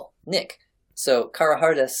example, Nick. So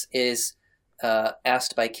Karahardas is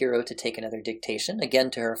asked by Kiro to take another dictation, again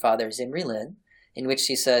to her father Zimri Lin, in which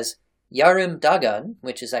she says, Yarim Dagan,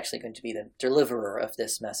 which is actually going to be the deliverer of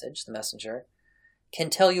this message, the messenger, can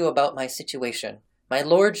tell you about my situation. My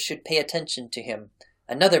lord should pay attention to him.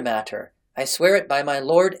 Another matter. I swear it by my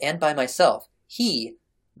lord and by myself. He,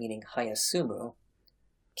 meaning Hayasumu,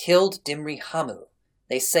 killed Dimri Hamu.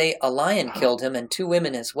 They say a lion killed him and 2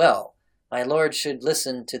 women as well. My lord should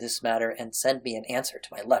listen to this matter and send me an answer to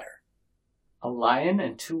my letter. A lion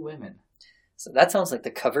and 2 women. So that sounds like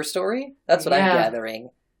the cover story. That's what I'm gathering.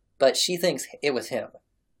 But she thinks it was him.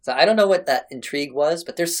 So I don't know what that intrigue was,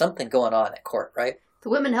 but there's something going on at court, right?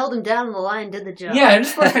 The women held him down and the lion did the job. Yeah, I'm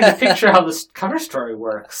just trying to picture how this cover story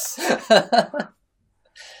works.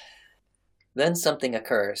 Then something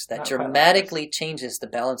occurs that dramatically changes the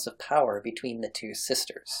balance of power between the 2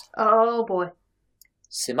 sisters. Oh, boy.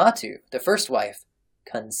 Sumatu, the first wife,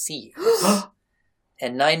 conceives.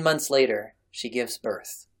 And 9 months later, she gives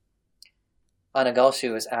birth.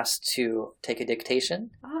 Anagalshu is asked to take a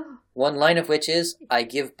dictation, one line of which is, I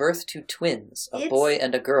give birth to twins, a boy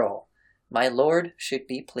and a girl. My lord should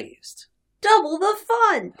be pleased. Double the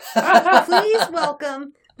fun! Please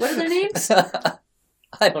welcome. What are their names?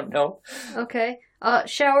 I don't know. Okay.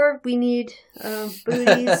 Shower, we need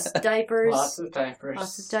booties, diapers. Lots of diapers.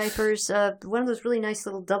 Lots of diapers. One of those really nice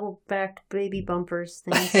little double-backed baby bumpers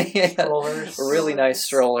things. Strollers. A really nice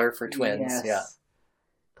stroller for twins, yes. yeah.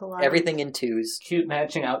 Collide. Everything in twos. Cute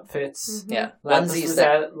matching outfits. Mhm. Yeah. Lapis, Onesies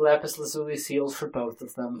that... lapis lazuli seals for both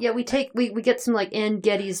of them. Yeah, we get some like Ann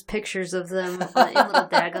Getty's pictures of them in little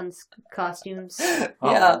Dagon costumes.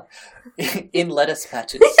 Yeah. In lettuce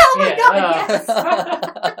patches. Oh my Yeah, god, yes!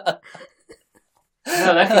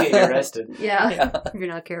 No, that can get you arrested. Yeah, if you're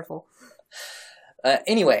not careful.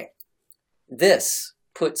 Anyway, this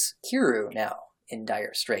puts Kiru now in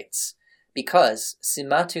dire straits, because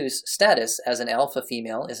Simatu's status as an alpha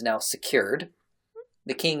female is now secured.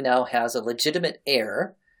 The king now has a legitimate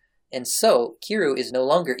heir, and so Kiru is no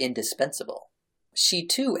longer indispensable. She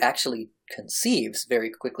too actually conceives very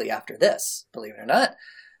quickly after this, believe it or not,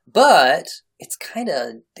 but it's kind of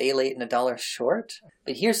a day late and a dollar short.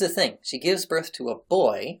 But here's the thing, she gives birth to a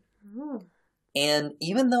boy, and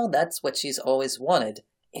even though that's what she's always wanted,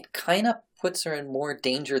 it kind of puts her in more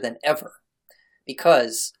danger than ever.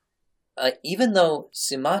 Because even though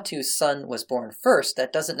Simatu's son was born first,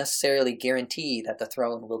 that doesn't necessarily guarantee that the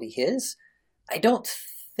throne will be his. I don't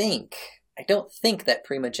think that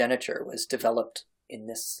primogeniture was developed in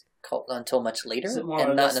this cult until much later. Is it more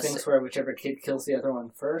or less things where whichever kid kills the other one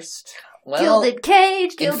first? Well, Gilded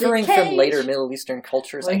cage, inferring from later Middle Eastern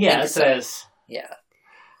cultures, Well, I yeah, think it so. says Yeah.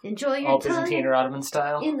 Enjoy your all time Byzantine or Ottoman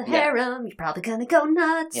style. in the Yeah. harem. You're probably gonna go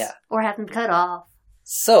nuts. Yeah. Or have them cut off.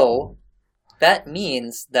 So, that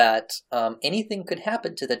means that anything could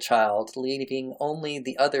happen to the child, leaving only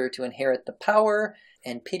the other to inherit the power,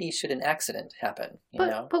 and pity should an accident happen, you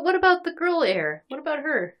know? But what about the girl heir? What about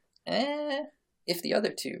her? If the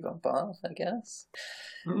other two bump off, I guess.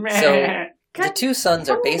 Meh. So, the God, two sons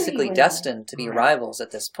how are old are basically you destined to be Right. rivals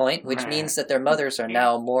at this point, which Right. means that their mothers are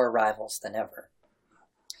now more rivals than ever.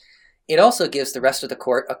 It also gives the rest of the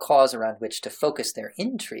court a cause around which to focus their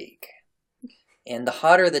intrigue. And the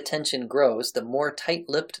hotter the tension grows, the more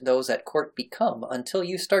tight-lipped those at court become, until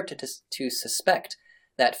you start to suspect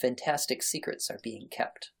that fantastic secrets are being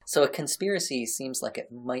kept. So a conspiracy seems like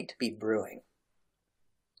it might be brewing.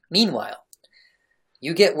 Meanwhile,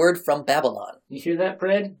 you get word from Babylon. You hear that,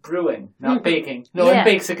 bread? Brewing, not baking. No Yeah. one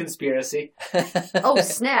bakes a conspiracy. Oh,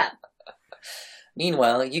 snap.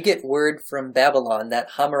 Meanwhile, you get word from Babylon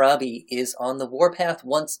that Hammurabi is on the warpath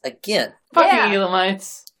once again. Fucking Yeah.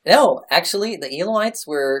 Elamites. No, actually, the Elamites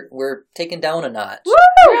were taken down a notch.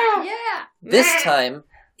 Woo! Yeah. This time,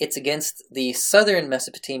 it's against the southern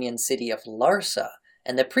Mesopotamian city of Larsa,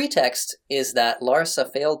 and the pretext is that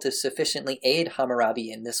Larsa failed to sufficiently aid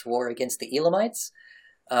Hammurabi in this war against the Elamites.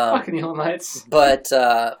 Fucking Elamites. But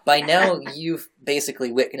by now, you've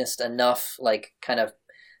basically witnessed enough, like, kind of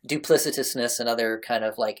duplicitousness and other kind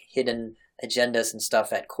of, like, hidden agendas and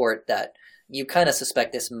stuff at court that you kind of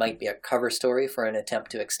suspect this might be a cover story for an attempt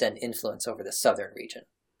to extend influence over the southern region.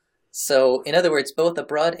 So, in other words, both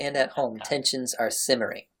abroad and at home, tensions are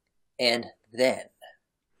simmering. And then,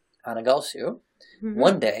 Anagalshu,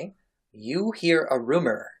 one day, you hear a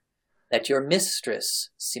rumor that your mistress,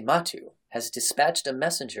 Simatu, has dispatched a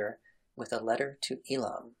messenger with a letter to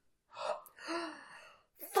Elam.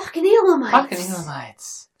 Fucking Elamites. Fucking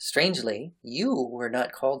Elamites. Strangely, you were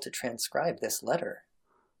not called to transcribe this letter.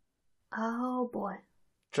 Oh, boy.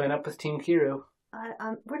 Join up with Team Kiru.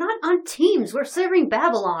 We're not on teams. We're serving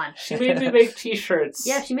Babylon. She made me make t-shirts.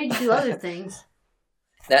 Yeah, she made you do other things.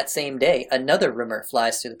 That same day, another rumor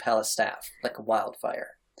flies through the palace staff like a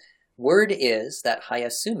wildfire. Word is that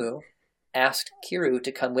Hayasumu asked Kiru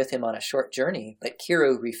to come with him on a short journey, but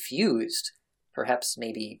Kiru refused, perhaps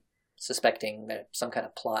maybe suspecting that some kind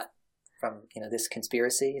of plot from, this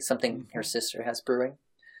conspiracy, something her sister has brewing.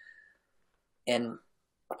 And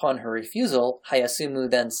upon her refusal, Hayasumu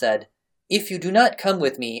then said, "If you do not come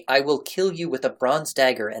with me, I will kill you with a bronze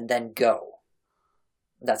dagger and then go."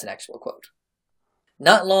 That's an actual quote.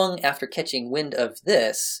 Not long after catching wind of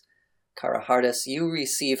this, Karahardas, you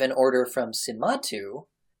receive an order from Simatu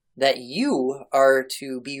that you are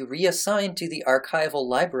to be reassigned to the archival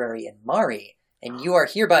library in Mari, and you are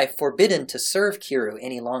hereby forbidden to serve Kiru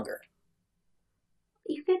any longer.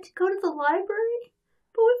 You get to go to the library?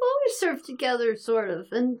 But we've always served together, sort of.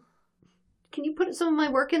 And can you put some of my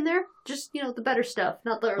work in there? Just, the better stuff,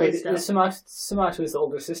 not the early Wait, stuff. Simatu is the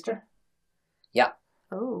older sister? Yeah.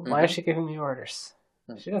 Oh. Why is she giving me orders?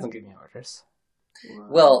 She doesn't give me orders.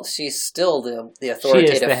 Well, she's still the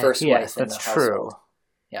authoritative first wife in the that's household. true.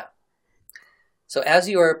 Yeah. So as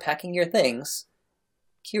you are packing your things,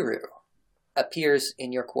 Kiru appears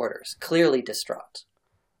in your quarters, clearly distraught.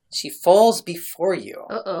 She falls before you,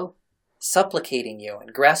 Uh-oh. supplicating you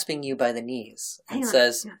and grasping you by the knees, and Hang on.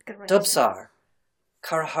 says, Hang on, gotta write this down. "Dubsar,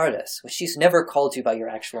 Karahardas," which she's never called you by your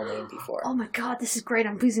actual name before. Oh my god, this is great.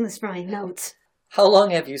 I'm using this for my notes. "How long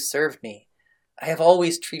have you served me? I have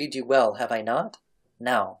always treated you well, have I not?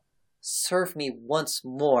 Now, serve me once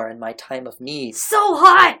more in my time of need. So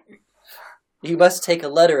hot! You must take a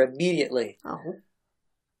letter immediately. Oh.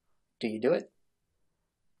 Do you do it?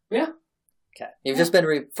 Yeah. Okay. You've just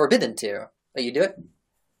been forbidden to, but you do it?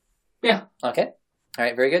 Yeah. Okay. All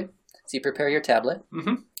right, very good. So you prepare your tablet.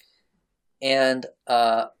 Mm-hmm. And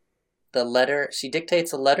the letter, she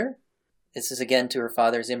dictates a letter. This is again to her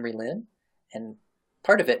father, Zimri Lin. And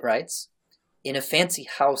part of it writes, "In a fancy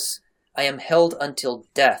house, I am held until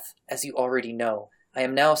death, as you already know. I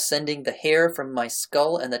am now sending the hair from my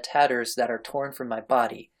skull and the tatters that are torn from my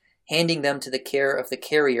body, handing them to the care of the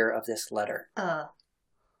carrier of this letter."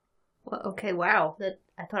 Well, okay, wow.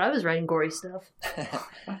 I thought I was writing gory stuff.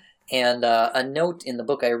 And a note in the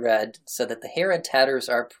book I read said that the hair and tatters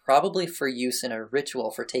are probably for use in a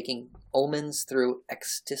ritual for taking omens through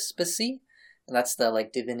extispicy. And that's the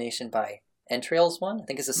divination by entrails one. I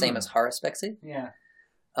think it's the same as haruspexy. Yeah.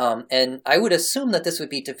 And I would assume that this would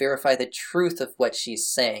be to verify the truth of what she's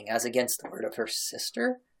saying, as against the word of her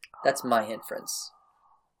sister. That's my inference.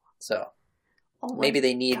 So maybe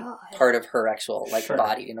they need part of her actual Sure.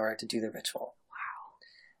 body in order to do the ritual. Wow.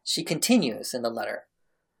 She continues in the letter.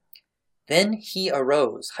 "Then he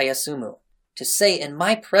arose, Hayasumu, to say in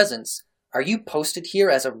my presence, 'Are you posted here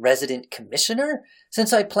as a resident commissioner?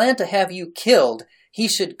 Since I plan to have you killed, he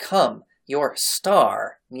should come, your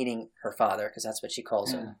star,'" meaning her father, because that's what she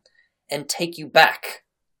calls him, "and take you back."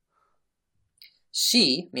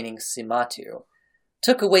 She, meaning Simatu,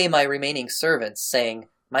 took away my remaining servants, saying,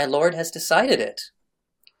 "My lord has decided it.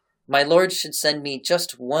 My lord should send me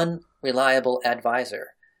just one reliable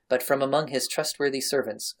advisor, but from among his trustworthy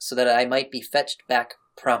servants, so that I might be fetched back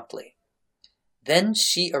promptly." Then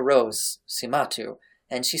she arose, Simatu,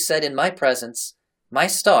 and she said in my presence, "My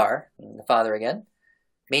star," meaning the father again,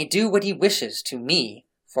 "may do what he wishes to me,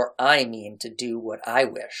 for I mean to do what I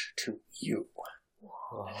wish to you."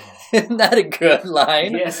 Isn't that a good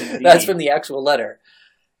line? Yes, indeed. That's from the actual letter.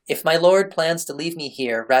 "If my lord plans to leave me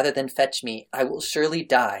here rather than fetch me, I will surely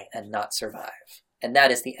die and not survive." And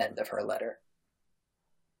that is the end of her letter.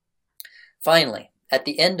 Finally, at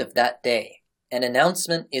the end of that day, an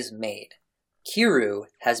announcement is made. Kiru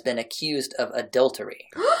has been accused of adultery.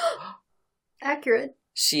 Accurate.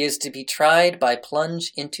 She is to be tried by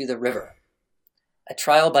plunge into the river. A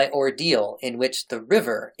trial by ordeal in which the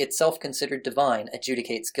river, itself considered divine,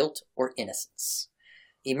 adjudicates guilt or innocence.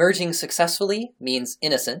 Emerging successfully means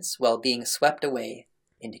innocence, while being swept away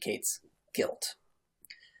indicates guilt.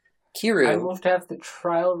 Kiru... I will have to have the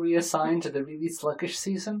trial reassigned to the really sluggish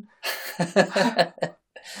season.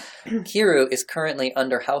 Kiru is currently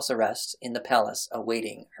under house arrest in the palace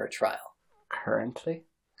awaiting her trial. Currently?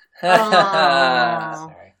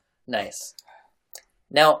 Sorry. Nice.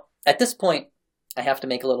 Now, at this point, I have to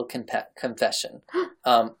make a little confession.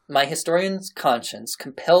 My historian's conscience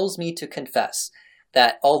compels me to confess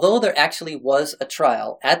that although there actually was a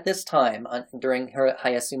trial at this time during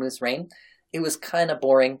Hayasumu's reign, it was kind of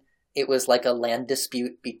boring. It was like a land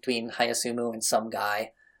dispute between Hayasumu and some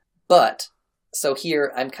guy. But, so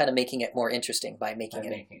here I'm kind of making it more interesting by making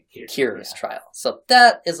it Kiru's trial. So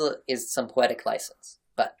that is some poetic license.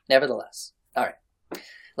 But nevertheless. All right.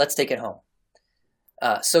 Let's take it home.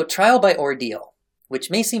 So trial by ordeal, which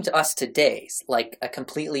may seem to us today like a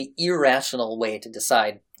completely irrational way to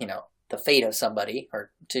decide, the fate of somebody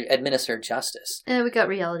or to administer justice. We got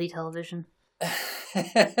reality television.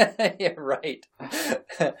 Yeah, right.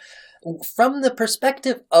 From the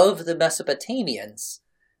perspective of the Mesopotamians,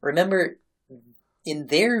 remember, in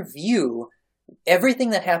their view, everything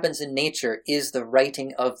that happens in nature is the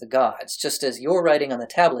writing of the gods. Just as your writing on the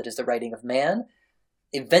tablet is the writing of man,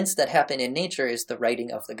 events that happen in nature is the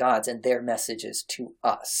writing of the gods and their messages to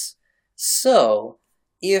us. So,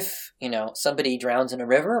 if, somebody drowns in a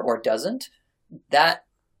river or doesn't, that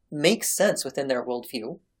makes sense within their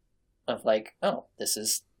worldview of this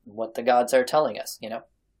is what the gods are telling us,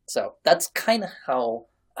 So that's kind of how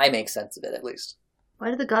I make sense of it, at least.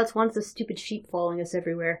 Why do the gods want the stupid sheep following us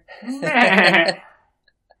everywhere?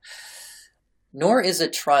 Nor is a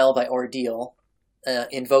trial by ordeal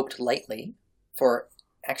invoked lightly. For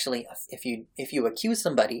actually, if you accuse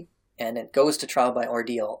somebody and it goes to trial by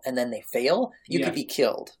ordeal and then they fail, you could be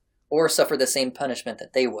killed or suffer the same punishment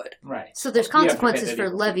that they would. Right. So there's consequences for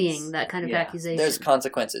levying that kind of accusation. There's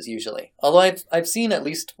consequences usually. Although I've seen at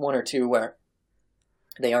least one or two where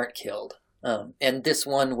they aren't killed. And this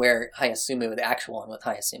one where Hayasumu, the actual one with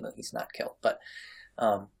Hayasumu, he's not killed. But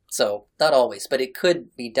so not always, but it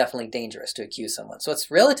could be definitely dangerous to accuse someone. So it's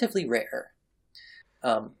relatively rare.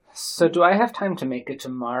 So do I have time to make it to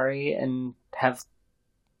Mari and have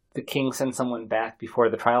the king send someone back before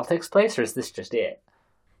the trial takes place, or is this just it?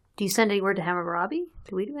 Do you send any word to Hammurabi?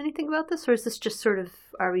 Do we do anything about this? Or is this just sort of,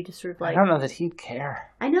 are we just sort of like... I don't know that he'd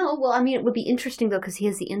care. I know, well, I mean, it would be interesting, though, because he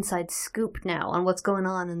has the inside scoop now on what's going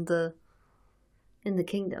on in the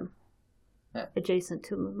kingdom. Yeah. Adjacent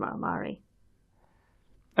to Mari.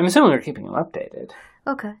 I'm assuming we're keeping him updated.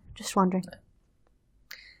 Okay, just wondering.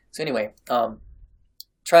 So anyway,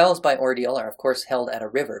 trials by ordeal are, of course, held at a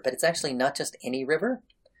river, but it's actually not just any river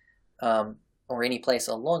or any place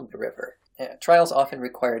along the river. Trials often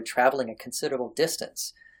required traveling a considerable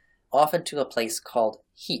distance, often to a place called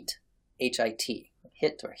Hit, H-I-T,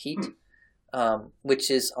 Hit or Heat, which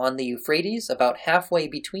is on the Euphrates, about halfway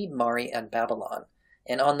between Mari and Babylon,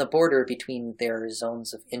 and on the border between their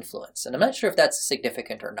zones of influence. And I'm not sure if that's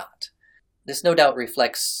significant or not. This no doubt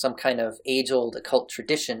reflects some kind of age-old occult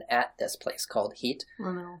tradition at this place called Hit.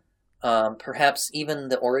 Perhaps even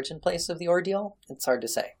the origin place of the ordeal? It's hard to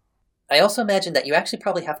say. I also imagine that you actually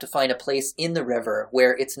probably have to find a place in the river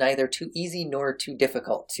where it's neither too easy nor too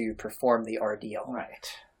difficult to perform the ordeal.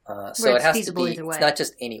 Right. So it has to feasible be, either way. it's not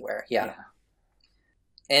just anywhere, yeah.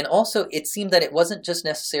 And also, it seemed that it wasn't just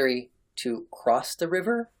necessary to cross the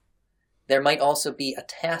river. There might also be a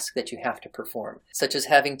task that you have to perform, such as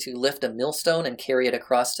having to lift a millstone and carry it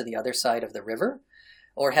across to the other side of the river,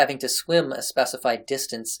 or having to swim a specified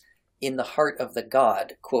distance in the heart of the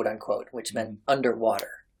god, quote unquote, which meant underwater.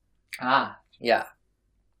 Ah. Yeah.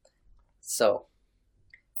 So,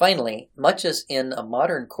 finally, much as in a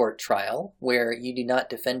modern court trial, where you do not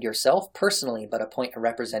defend yourself personally but appoint a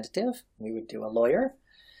representative, we would do a lawyer,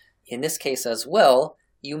 in this case as well,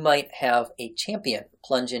 you might have a champion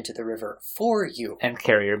plunge into the river for you. And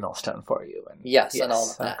carry your millstone for you. And Yes, and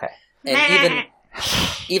all of that. Okay. And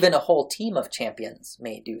even a whole team of champions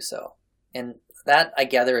may do so. And that, I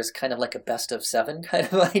gather, is kind of like a best of 7 kind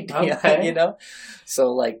of idea, Okay. you know?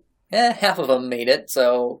 So, like, half of them made it,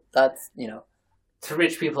 so that's, To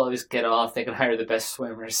rich people always get off, they can hire the best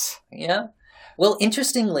swimmers. yeah. Well,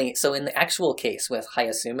 interestingly, so in the actual case with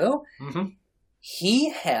Hayasumu, Mm-hmm.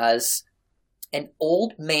 he has an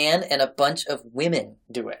old man and a bunch of women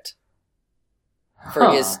do it for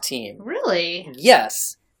his team. Really?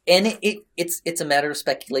 Yes. And it's a matter of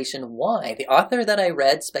speculation why. The author that I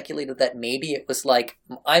read speculated that maybe it was like,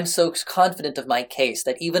 I'm so confident of my case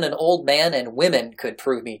that even an old man and women could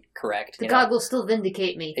prove me correct. The god will still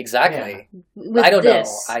vindicate me. Exactly. With I don't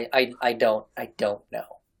this. know. I don't know.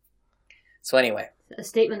 So anyway. A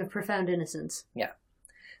statement of profound innocence. Yeah.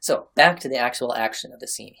 So, back to the actual action of the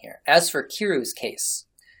scene here. As for Kiru's case,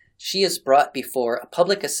 she is brought before a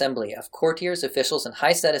public assembly of courtiers, officials, and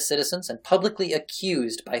high-status citizens and publicly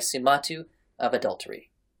accused by Sumatu of adultery.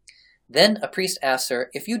 Then a priest asks her,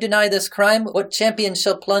 if you deny this crime, what champion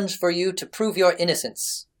shall plunge for you to prove your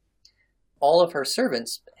innocence? All of her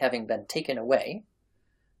servants having been taken away,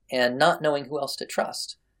 and not knowing who else to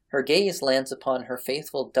trust, her gaze lands upon her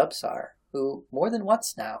faithful Dubsar, who, more than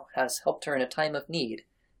once now, has helped her in a time of need,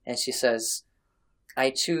 and she says, I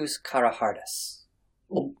choose Karahardas.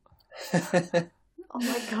 Oh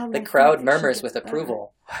my god. The crowd murmurs with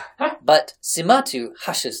approval, but Simatu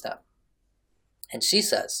hushes them. And she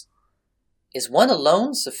says, is one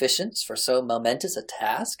alone sufficient for so momentous a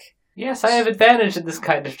task? Yes, I have advantage in this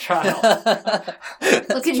kind of trial.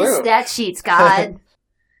 Look at your stat sheets, God.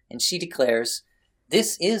 And she declares,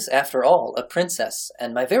 this is, after all, a princess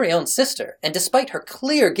and my very own sister, and despite her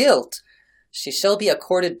clear guilt, she shall be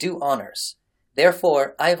accorded due honors.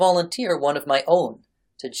 Therefore, I volunteer one of my own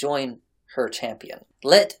to join her champion.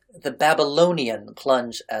 Let the Babylonian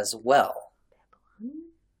plunge as well.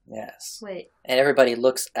 Yes. Wait. And everybody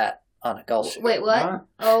looks at Anna Gulshu. Wait, what? Huh?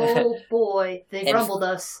 Oh boy, they And- rumbled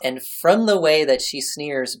us. And from the way that she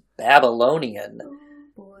sneers Babylonian, Oh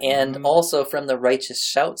boy. and also from the righteous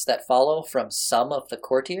shouts that follow from some of the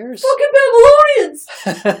courtiers, Fucking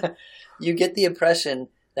Babylonians! you get the impression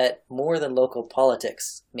that more than local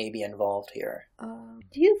politics may be involved here.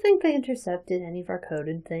 Do you think they intercepted any of our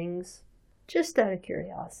coded things? Just out of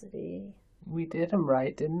curiosity. We did them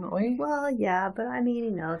right, didn't we? Well, yeah, but I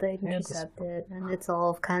mean, they intercepted, and it's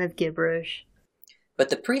all kind of gibberish. But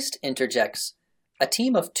the priest interjects, a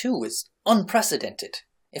team of 2 is unprecedented.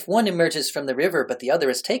 If one emerges from the river but the other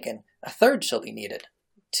is taken, a third shall be needed.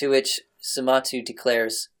 To which Sumatu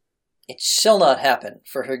declares, it shall not happen,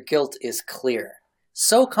 for her guilt is clear.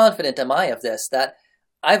 So confident am I of this that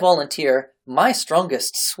I volunteer my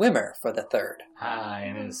strongest swimmer for the third.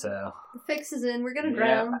 I knew so. The fix is in, we're gonna Yeah.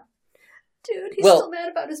 drown. Dude, he's Well- still mad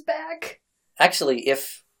about his back. Actually,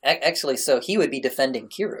 so he would be defending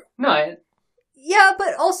Kiru. No, Yeah,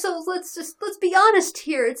 but also, let's be honest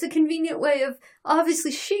here. It's a convenient way of, obviously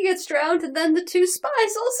she gets drowned, and then the 2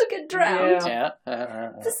 spies also get drowned. Yeah.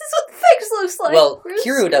 Yeah. This is what the just looks like... Well, where's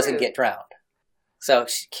Kiru doesn't get drowned. So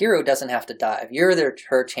Kiru doesn't have to dive. You're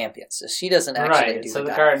her champion, so she doesn't actually Right, do so the the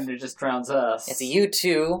dive. gardener just drowns us. It's you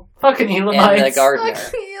two Fucking and Elamites. the gardener.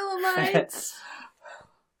 Fucking Elamites.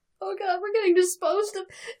 Oh god, we're getting disposed of.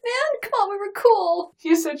 Man, come on, we were cool.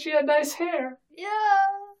 You said she had nice hair. Yeah.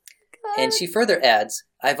 God. And she further adds,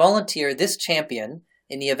 I volunteer this champion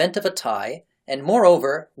in the event of a tie, and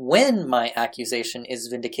moreover, when my accusation is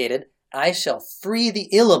vindicated, I shall free the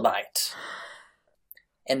Elamite.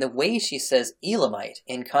 And the way she says Elamite,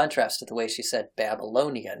 in contrast to the way she said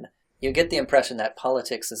Babylonian, you get the impression that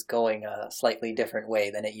politics is going a slightly different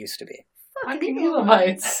way than it used to be. Fucking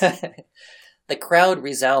Elamites. The crowd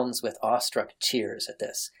resounds with awestruck cheers at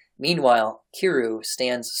this. Meanwhile, Kiru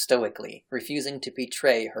stands stoically, refusing to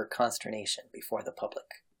betray her consternation before the public.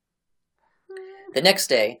 The next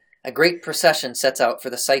day, a great procession sets out for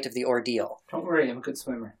the site of the ordeal, Don't worry, I'm a good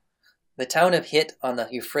swimmer. the town of Hit on the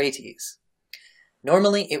Euphrates.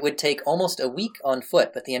 Normally, it would take almost a week on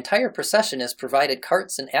foot, but the entire procession has provided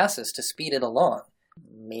carts and asses to speed it along.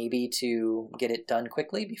 Maybe to get it done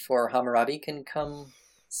quickly before Hammurabi can come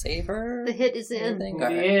save her? The hit is in. Anything? All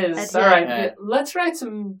right. It is. That's Alright, it. let's write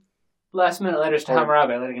some last-minute letters to Or-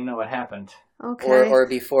 Hammurabi letting him know what happened. Okay. Or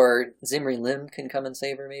before Zimri Lim can come and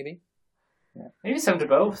save her, maybe? Maybe some to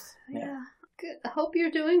both. Yeah. Good. I hope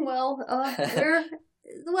you're doing well.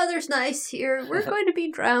 The weather's nice here. We're going to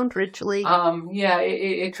be drowned ritually. Yeah,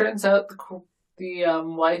 it turns out the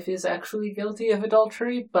wife is actually guilty of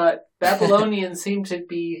adultery, but Babylonians seem to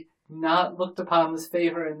be not looked upon with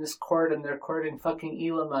favor in this court, and they're courting fucking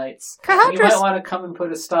Elamites. You might Kahadras want to come and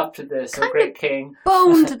put a stop to this, oh Kind great king.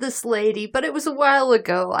 boned this lady, but it was a while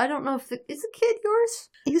ago. I don't know if is the kid yours?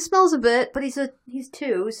 He smells a bit, but he's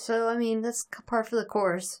 2, so I mean that's par for the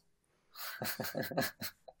course.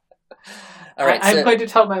 All right, I'm so, going to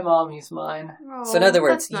tell my mom he's mine. so in other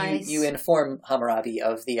words, that's nice. you inform Hammurabi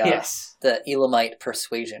of the Yes. the Elamite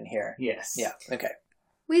persuasion here. Yes. Yeah, okay.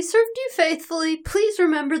 We served you faithfully. Please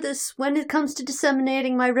remember this when it comes to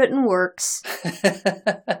disseminating my written works.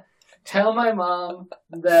 Tell my mom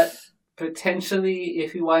that potentially,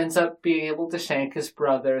 if he winds up being able to shank his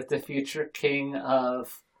brother, the future king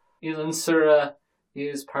of Ilansura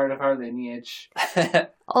is part of our lineage.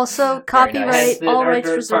 Also, nice. copyright, And that all our rights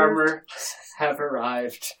dirt reserved. farmers have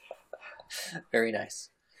arrived. Very nice.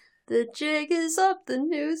 The jig is up, the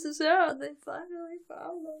news is out, they finally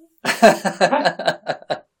found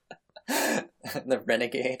them. The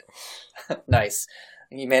renegade. Nice.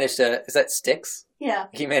 You managed to... Is that Styx? Yeah.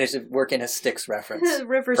 He managed to work in a Styx reference. The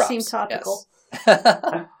rivers Props, seem topical.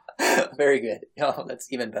 yes. Very good. Oh,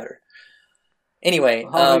 that's even better. Anyway,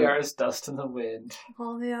 All we are is dust in the wind.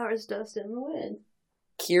 All we are is dust in the wind.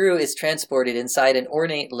 Kiru is transported inside an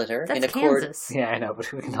ornate litter That's in accord... Kansas. Yeah, I know,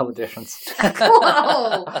 but we can tell the difference.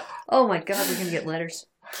 Whoa! Oh my god, we're gonna get letters.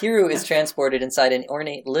 Kiru is transported inside an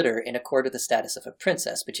ornate litter in accord with the status of a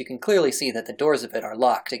princess, but you can clearly see that the doors of it are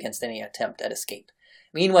locked against any attempt at escape.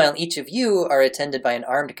 Meanwhile, each of you are attended by an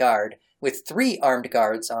armed guard, with 3 armed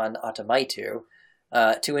guards on Atamaitu,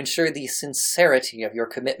 to ensure the sincerity of your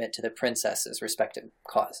commitment to the princess's respective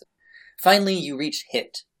cause. Finally, you reach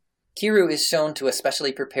Hit. Kiru is shown to a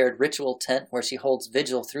specially prepared ritual tent where she holds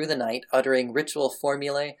vigil through the night, uttering ritual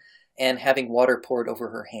formulae and having water poured over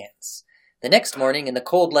her hands. The next morning, in the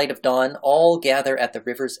cold light of dawn, all gather at the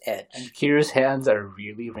river's edge. And Kira's hands are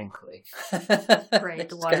really wrinkly. Right,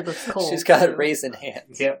 the water looks cold. She's got too. raisin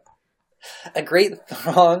hands. Yep. A great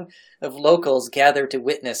throng of locals gather to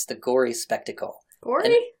witness the gory spectacle.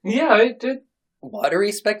 Gory? Yeah, it did.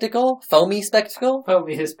 Watery spectacle? Foamy spectacle?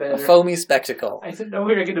 Foamy is A better. foamy spectacle. I didn't know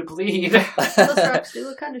we were going to bleed. Those rocks do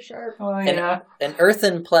look kind of sharp. Oh, yeah. An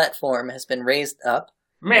earthen platform has been raised up,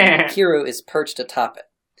 Meh. and Kiru is perched atop it.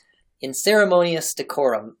 In ceremonious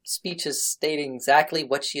decorum, speeches stating exactly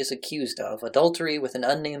what she is accused of, adultery with an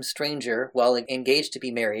unnamed stranger while engaged to be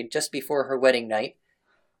married just before her wedding night,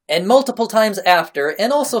 and multiple times after,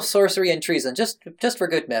 and also sorcery and treason, just for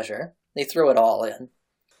good measure. They throw it all in.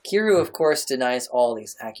 Kiru, of course, denies all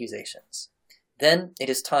these accusations. Then it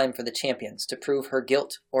is time for the champions to prove her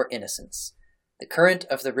guilt or innocence. The current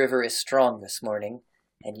of the river is strong this morning,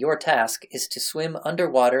 and your task is to swim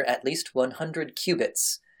underwater at least 100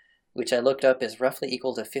 cubits, which I looked up is roughly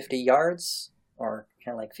equal to 50 yards, or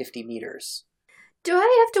kind of like 50 meters. Do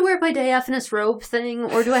I have to wear my diaphanous robe thing,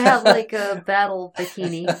 or do I have like a battle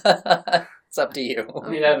bikini? It's up to you.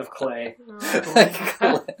 Made out of clay.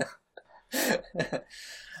 Oh, boy.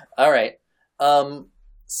 All right.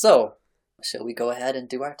 So, shall we go ahead and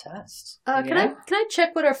do our test? Can I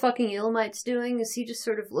check what our fucking Elamite's doing? Is he just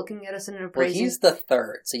sort of looking at us in an Well, appraising? he's the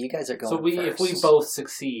third, so you guys are going So if we first. both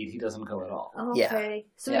succeed, he doesn't go at all. Okay.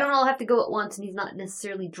 So we Yeah. don't all have to go at once, and he's not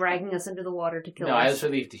necessarily dragging us into the water to kill No, us. I was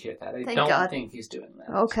relieved to hear that. I Thank don't God. think he's doing that.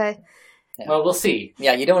 Okay. Yeah. Well, we'll see.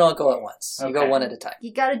 Yeah, you don't all go at once. You go Okay. one at a time.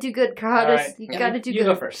 You gotta do good, All Carlos. right. You Yeah. gotta do You good.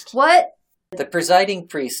 go first. What? The presiding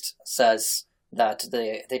priest says that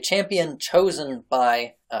the champion chosen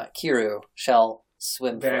by Kiru shall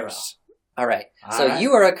swim Very first. All right. So Alright.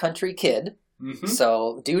 you are a country kid, Mm-hmm.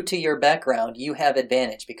 so due to your background, you have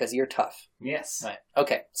advantage because you're tough. Yes. Right.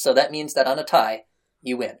 Okay, so that means that on a tie,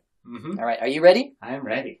 you win. Mm-hmm. All right, are you ready? I am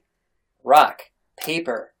ready. Rock,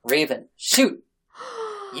 paper, raven, shoot.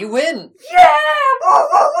 You win. Yeah!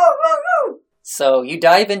 So you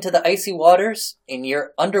dive into the icy waters, and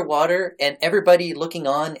you're underwater, and everybody looking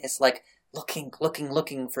on is like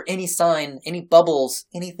looking for any sign, any bubbles,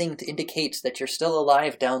 anything to indicate that you're still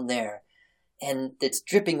alive down there. And it's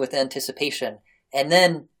dripping with anticipation. And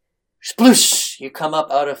then, sploosh, you come up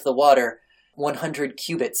out of the water 100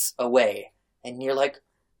 cubits away. And you're like,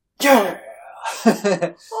 yeah!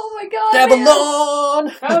 Oh my god!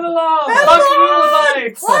 Babylon! Babylon! Fucking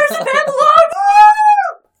Elamites! Waters of Babylon!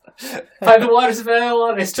 By the waters of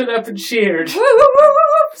Babylon, I stood up and cheered.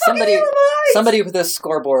 Somebody with a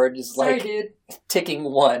scoreboard is Sorry, like dude. ticking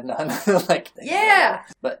one on like Yeah!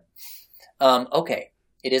 But okay,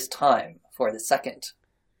 it is time for the second.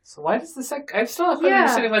 So why does the second... I'm still not quite Yeah.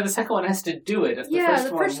 understanding why the second one has to do it if the Yeah, first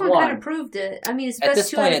the one first one won. kind of proved it. I mean, it's At best this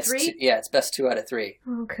 2 point, out of it's 3. it's best 2 out of 3.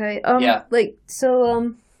 Okay. Yeah.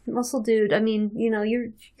 Muscle dude. I mean, you're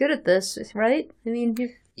good at this, right? I mean, you're...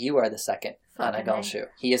 You are the second on Fucking Agalshu.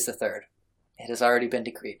 He is the third. It has already been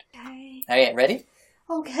decreed. Okay. All right, ready?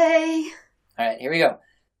 Okay. All right, here we go.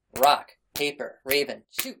 Rock, paper, raven,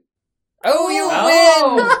 shoot. Oh, you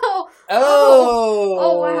Oh. win! Oh,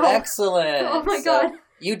 Oh, wow. Excellent. oh my So, god.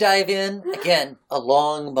 you dive in, again, a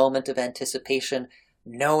long moment of anticipation.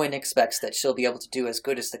 No one expects that she'll be able to do as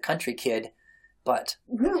good as the country kid, but...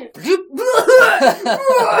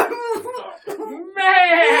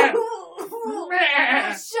 Man!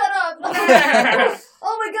 Shut up!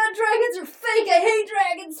 Oh my god, dragons are fake! I hate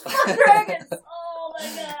dragons! Fuck dragons! Oh my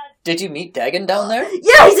god. Did you meet Dagon down there?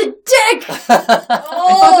 Yeah, he's a dick! I thought that's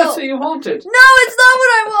Oh! what you wanted. No, it's not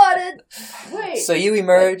what I wanted! Wait. So you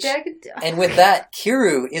emerge, Dagon- and with that,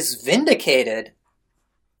 Kiru is vindicated.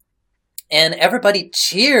 And everybody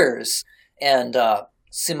cheers. And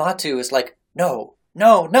Sumatu is like, no,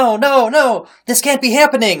 this can't be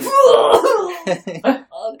happening.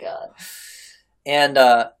 Oh god. And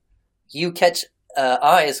you catch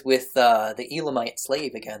eyes with the Elamite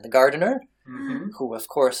slave again, the gardener, Mm-hmm. who of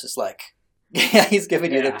course is like, yeah, he's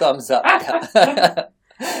giving you the Yeah. thumbs up.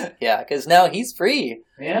 Yeah, because now he's free.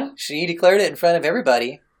 Yeah? She declared it in front of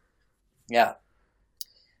everybody. Yeah.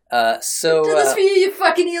 So Do this for you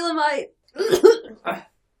fucking Elamite!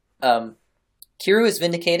 Kiru is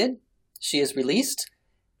vindicated. She is released.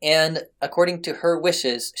 And according to her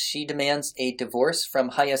wishes, she demands a divorce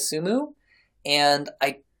from Hayasumu. And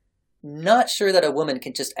I'm not sure that a woman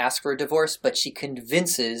can just ask for a divorce, but she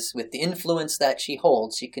convinces, with the influence that she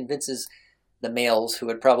holds, she convinces the males, who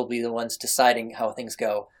would probably be the ones deciding how things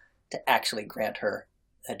go, to actually grant her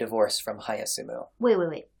a divorce from Hayasumu.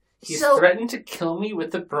 Wait. He So, threatened to kill me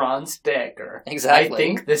with the bronze dagger. Exactly. I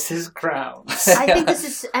think this is grounds. I think this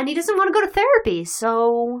is... And he doesn't want to go to therapy,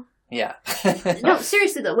 so... Yeah. No,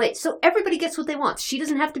 seriously though, wait. So everybody gets what they want. She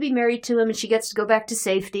doesn't have to be married to him, and she gets to go back to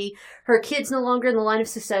safety. Her kid's no longer in the line of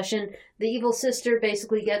succession. The evil sister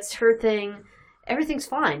basically gets her thing. Everything's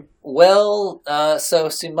fine. Well, so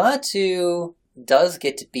Sumatu does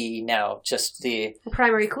get to be now just the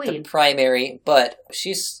Primary queen. primary, but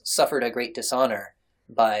she's suffered a great dishonor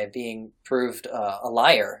by being proved a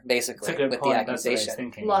liar, basically, That's a good with point. the That's what I was accusation.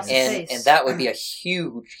 thinking. Lost of And, face. and that would be a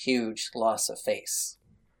huge loss of face.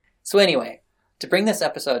 So anyway, to bring this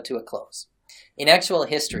episode to a close, in actual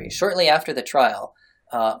history, shortly after the trial,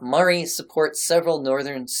 Murray supports several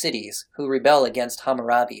northern cities who rebel against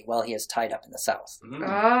Hammurabi while he is tied up in the south. Mhm.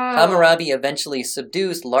 Hammurabi eventually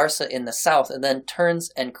subdues Larsa in the south and then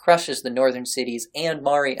turns and crushes the northern cities and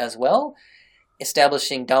Mari as well,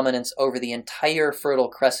 establishing dominance over the entire Fertile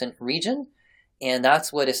Crescent region, and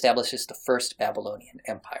that's what establishes the First Babylonian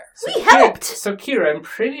Empire. We helped! So, Kira, I'm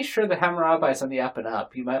pretty sure the Hammurabi's on the up and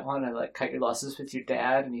up. You might want to cut your losses with your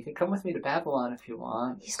dad, and you can come with me to Babylon if you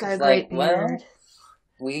want. He's got a It's great like, well, beard.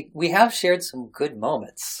 We have shared some good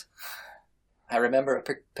moments. I remember a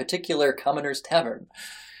particular Commoner's Tavern.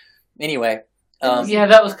 Anyway. Yeah,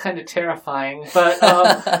 that was kind of terrifying, but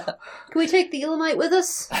Can we take the Elamite with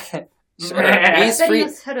us? Sure. I He's bet he free.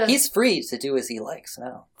 knows how to- He's free to do as he likes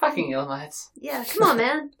now. Fucking Elamites. Yeah, come on,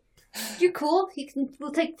 man. You're cool.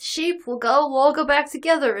 We'll take the sheep. We'll all go back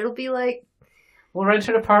together. It'll be like, We'll rent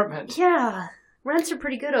an apartment. yeah, rents are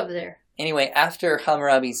pretty good over there. Anyway, after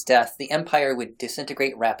Hammurabi's death, the empire would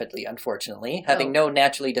disintegrate rapidly, unfortunately, having no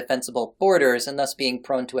naturally defensible borders and thus being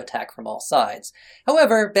prone to attack from all sides.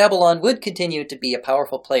 However, Babylon would continue to be a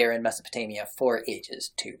powerful player in Mesopotamia for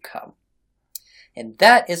ages to come. And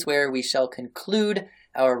that is where we shall conclude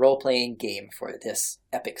our role-playing game for this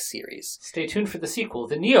epic series. Stay tuned for the sequel,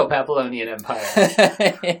 The Neo-Babylonian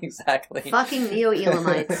Empire. Exactly. Fucking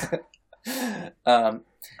Neo-Elamites.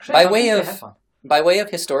 By way of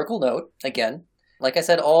historical note, again, like I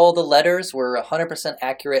said, all the letters were 100%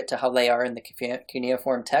 accurate to how they are in the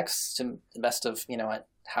cuneiform texts, to the best of,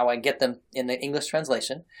 how I get them in the English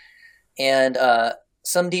translation. And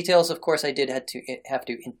some details, of course, I did have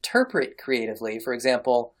to interpret creatively. For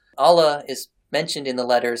example, Allah is mentioned in the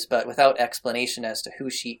letters, but without explanation as to who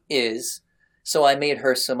she is. So I made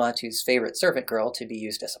her Somatu's favorite servant girl to be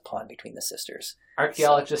used as a pawn between the sisters.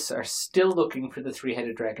 Archaeologists are still looking for the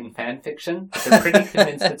three-headed dragon fanfiction, but they're pretty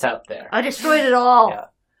convinced it's out there. I destroyed it all. Yeah.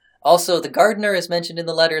 Also, the gardener is mentioned in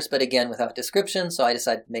the letters, but again without description, so I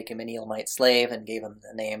decided to make him an Elamite slave and gave him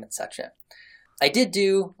the name, etc. I did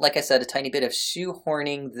do, like I said, a tiny bit of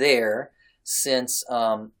shoehorning there, since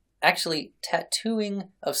actually tattooing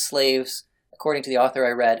of slaves, according to the author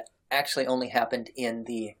I read, actually only happened in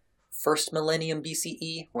the first millennium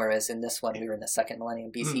BCE, whereas in this one we were in the second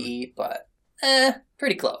millennium BCE, but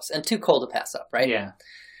pretty close, and too cold to pass up, right? Yeah.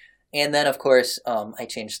 And then, of course, I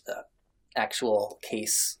changed the actual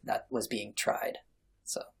case that was being tried,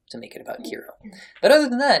 so to make it about Kiro. But other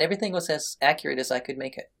than that, everything was as accurate as I could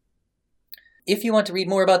make it. If you want to read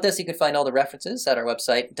more about this, you can find all the references at our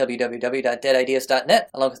website, www.deadideas.net,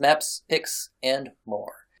 along with maps, pics, and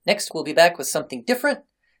more. Next, we'll be back with something different.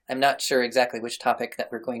 I'm not sure exactly which topic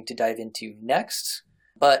that we're going to dive into next,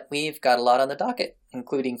 but we've got a lot on the docket,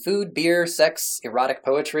 including food, beer, sex, erotic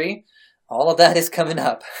poetry. All of that is coming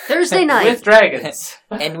up. Thursday night. With dragons.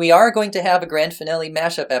 And we are going to have a grand finale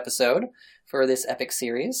mashup episode for this epic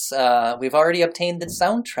series. We've already obtained the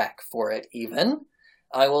soundtrack for it, even.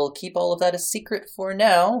 I will keep all of that a secret for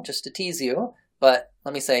now, just to tease you, but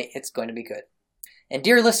let me say, it's going to be good. And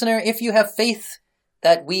dear listener, if you have faith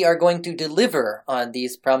that we are going to deliver on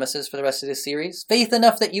these promises for the rest of this series, faith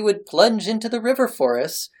enough that you would plunge into the river for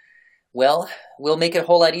us, well, we'll make it a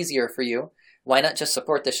whole lot easier for you. Why not just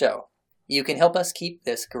support the show? You can help us keep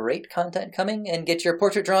this great content coming and get your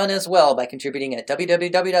portrait drawn as well by contributing at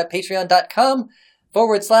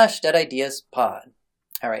www.patreon.com/deadideaspod.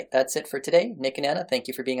 All right, that's it for today. Nick and Anna, thank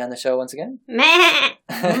you for being on the show once again. Meh.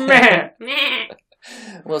 Meh.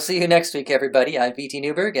 We'll see you next week, everybody. I'm VT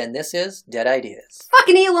Newberg, and this is Dead Ideas.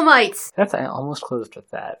 Fucking Elamites. I almost closed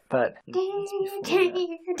with that, but...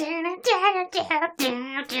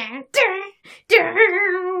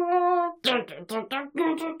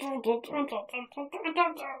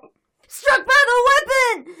 Struck by the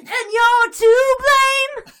weapon!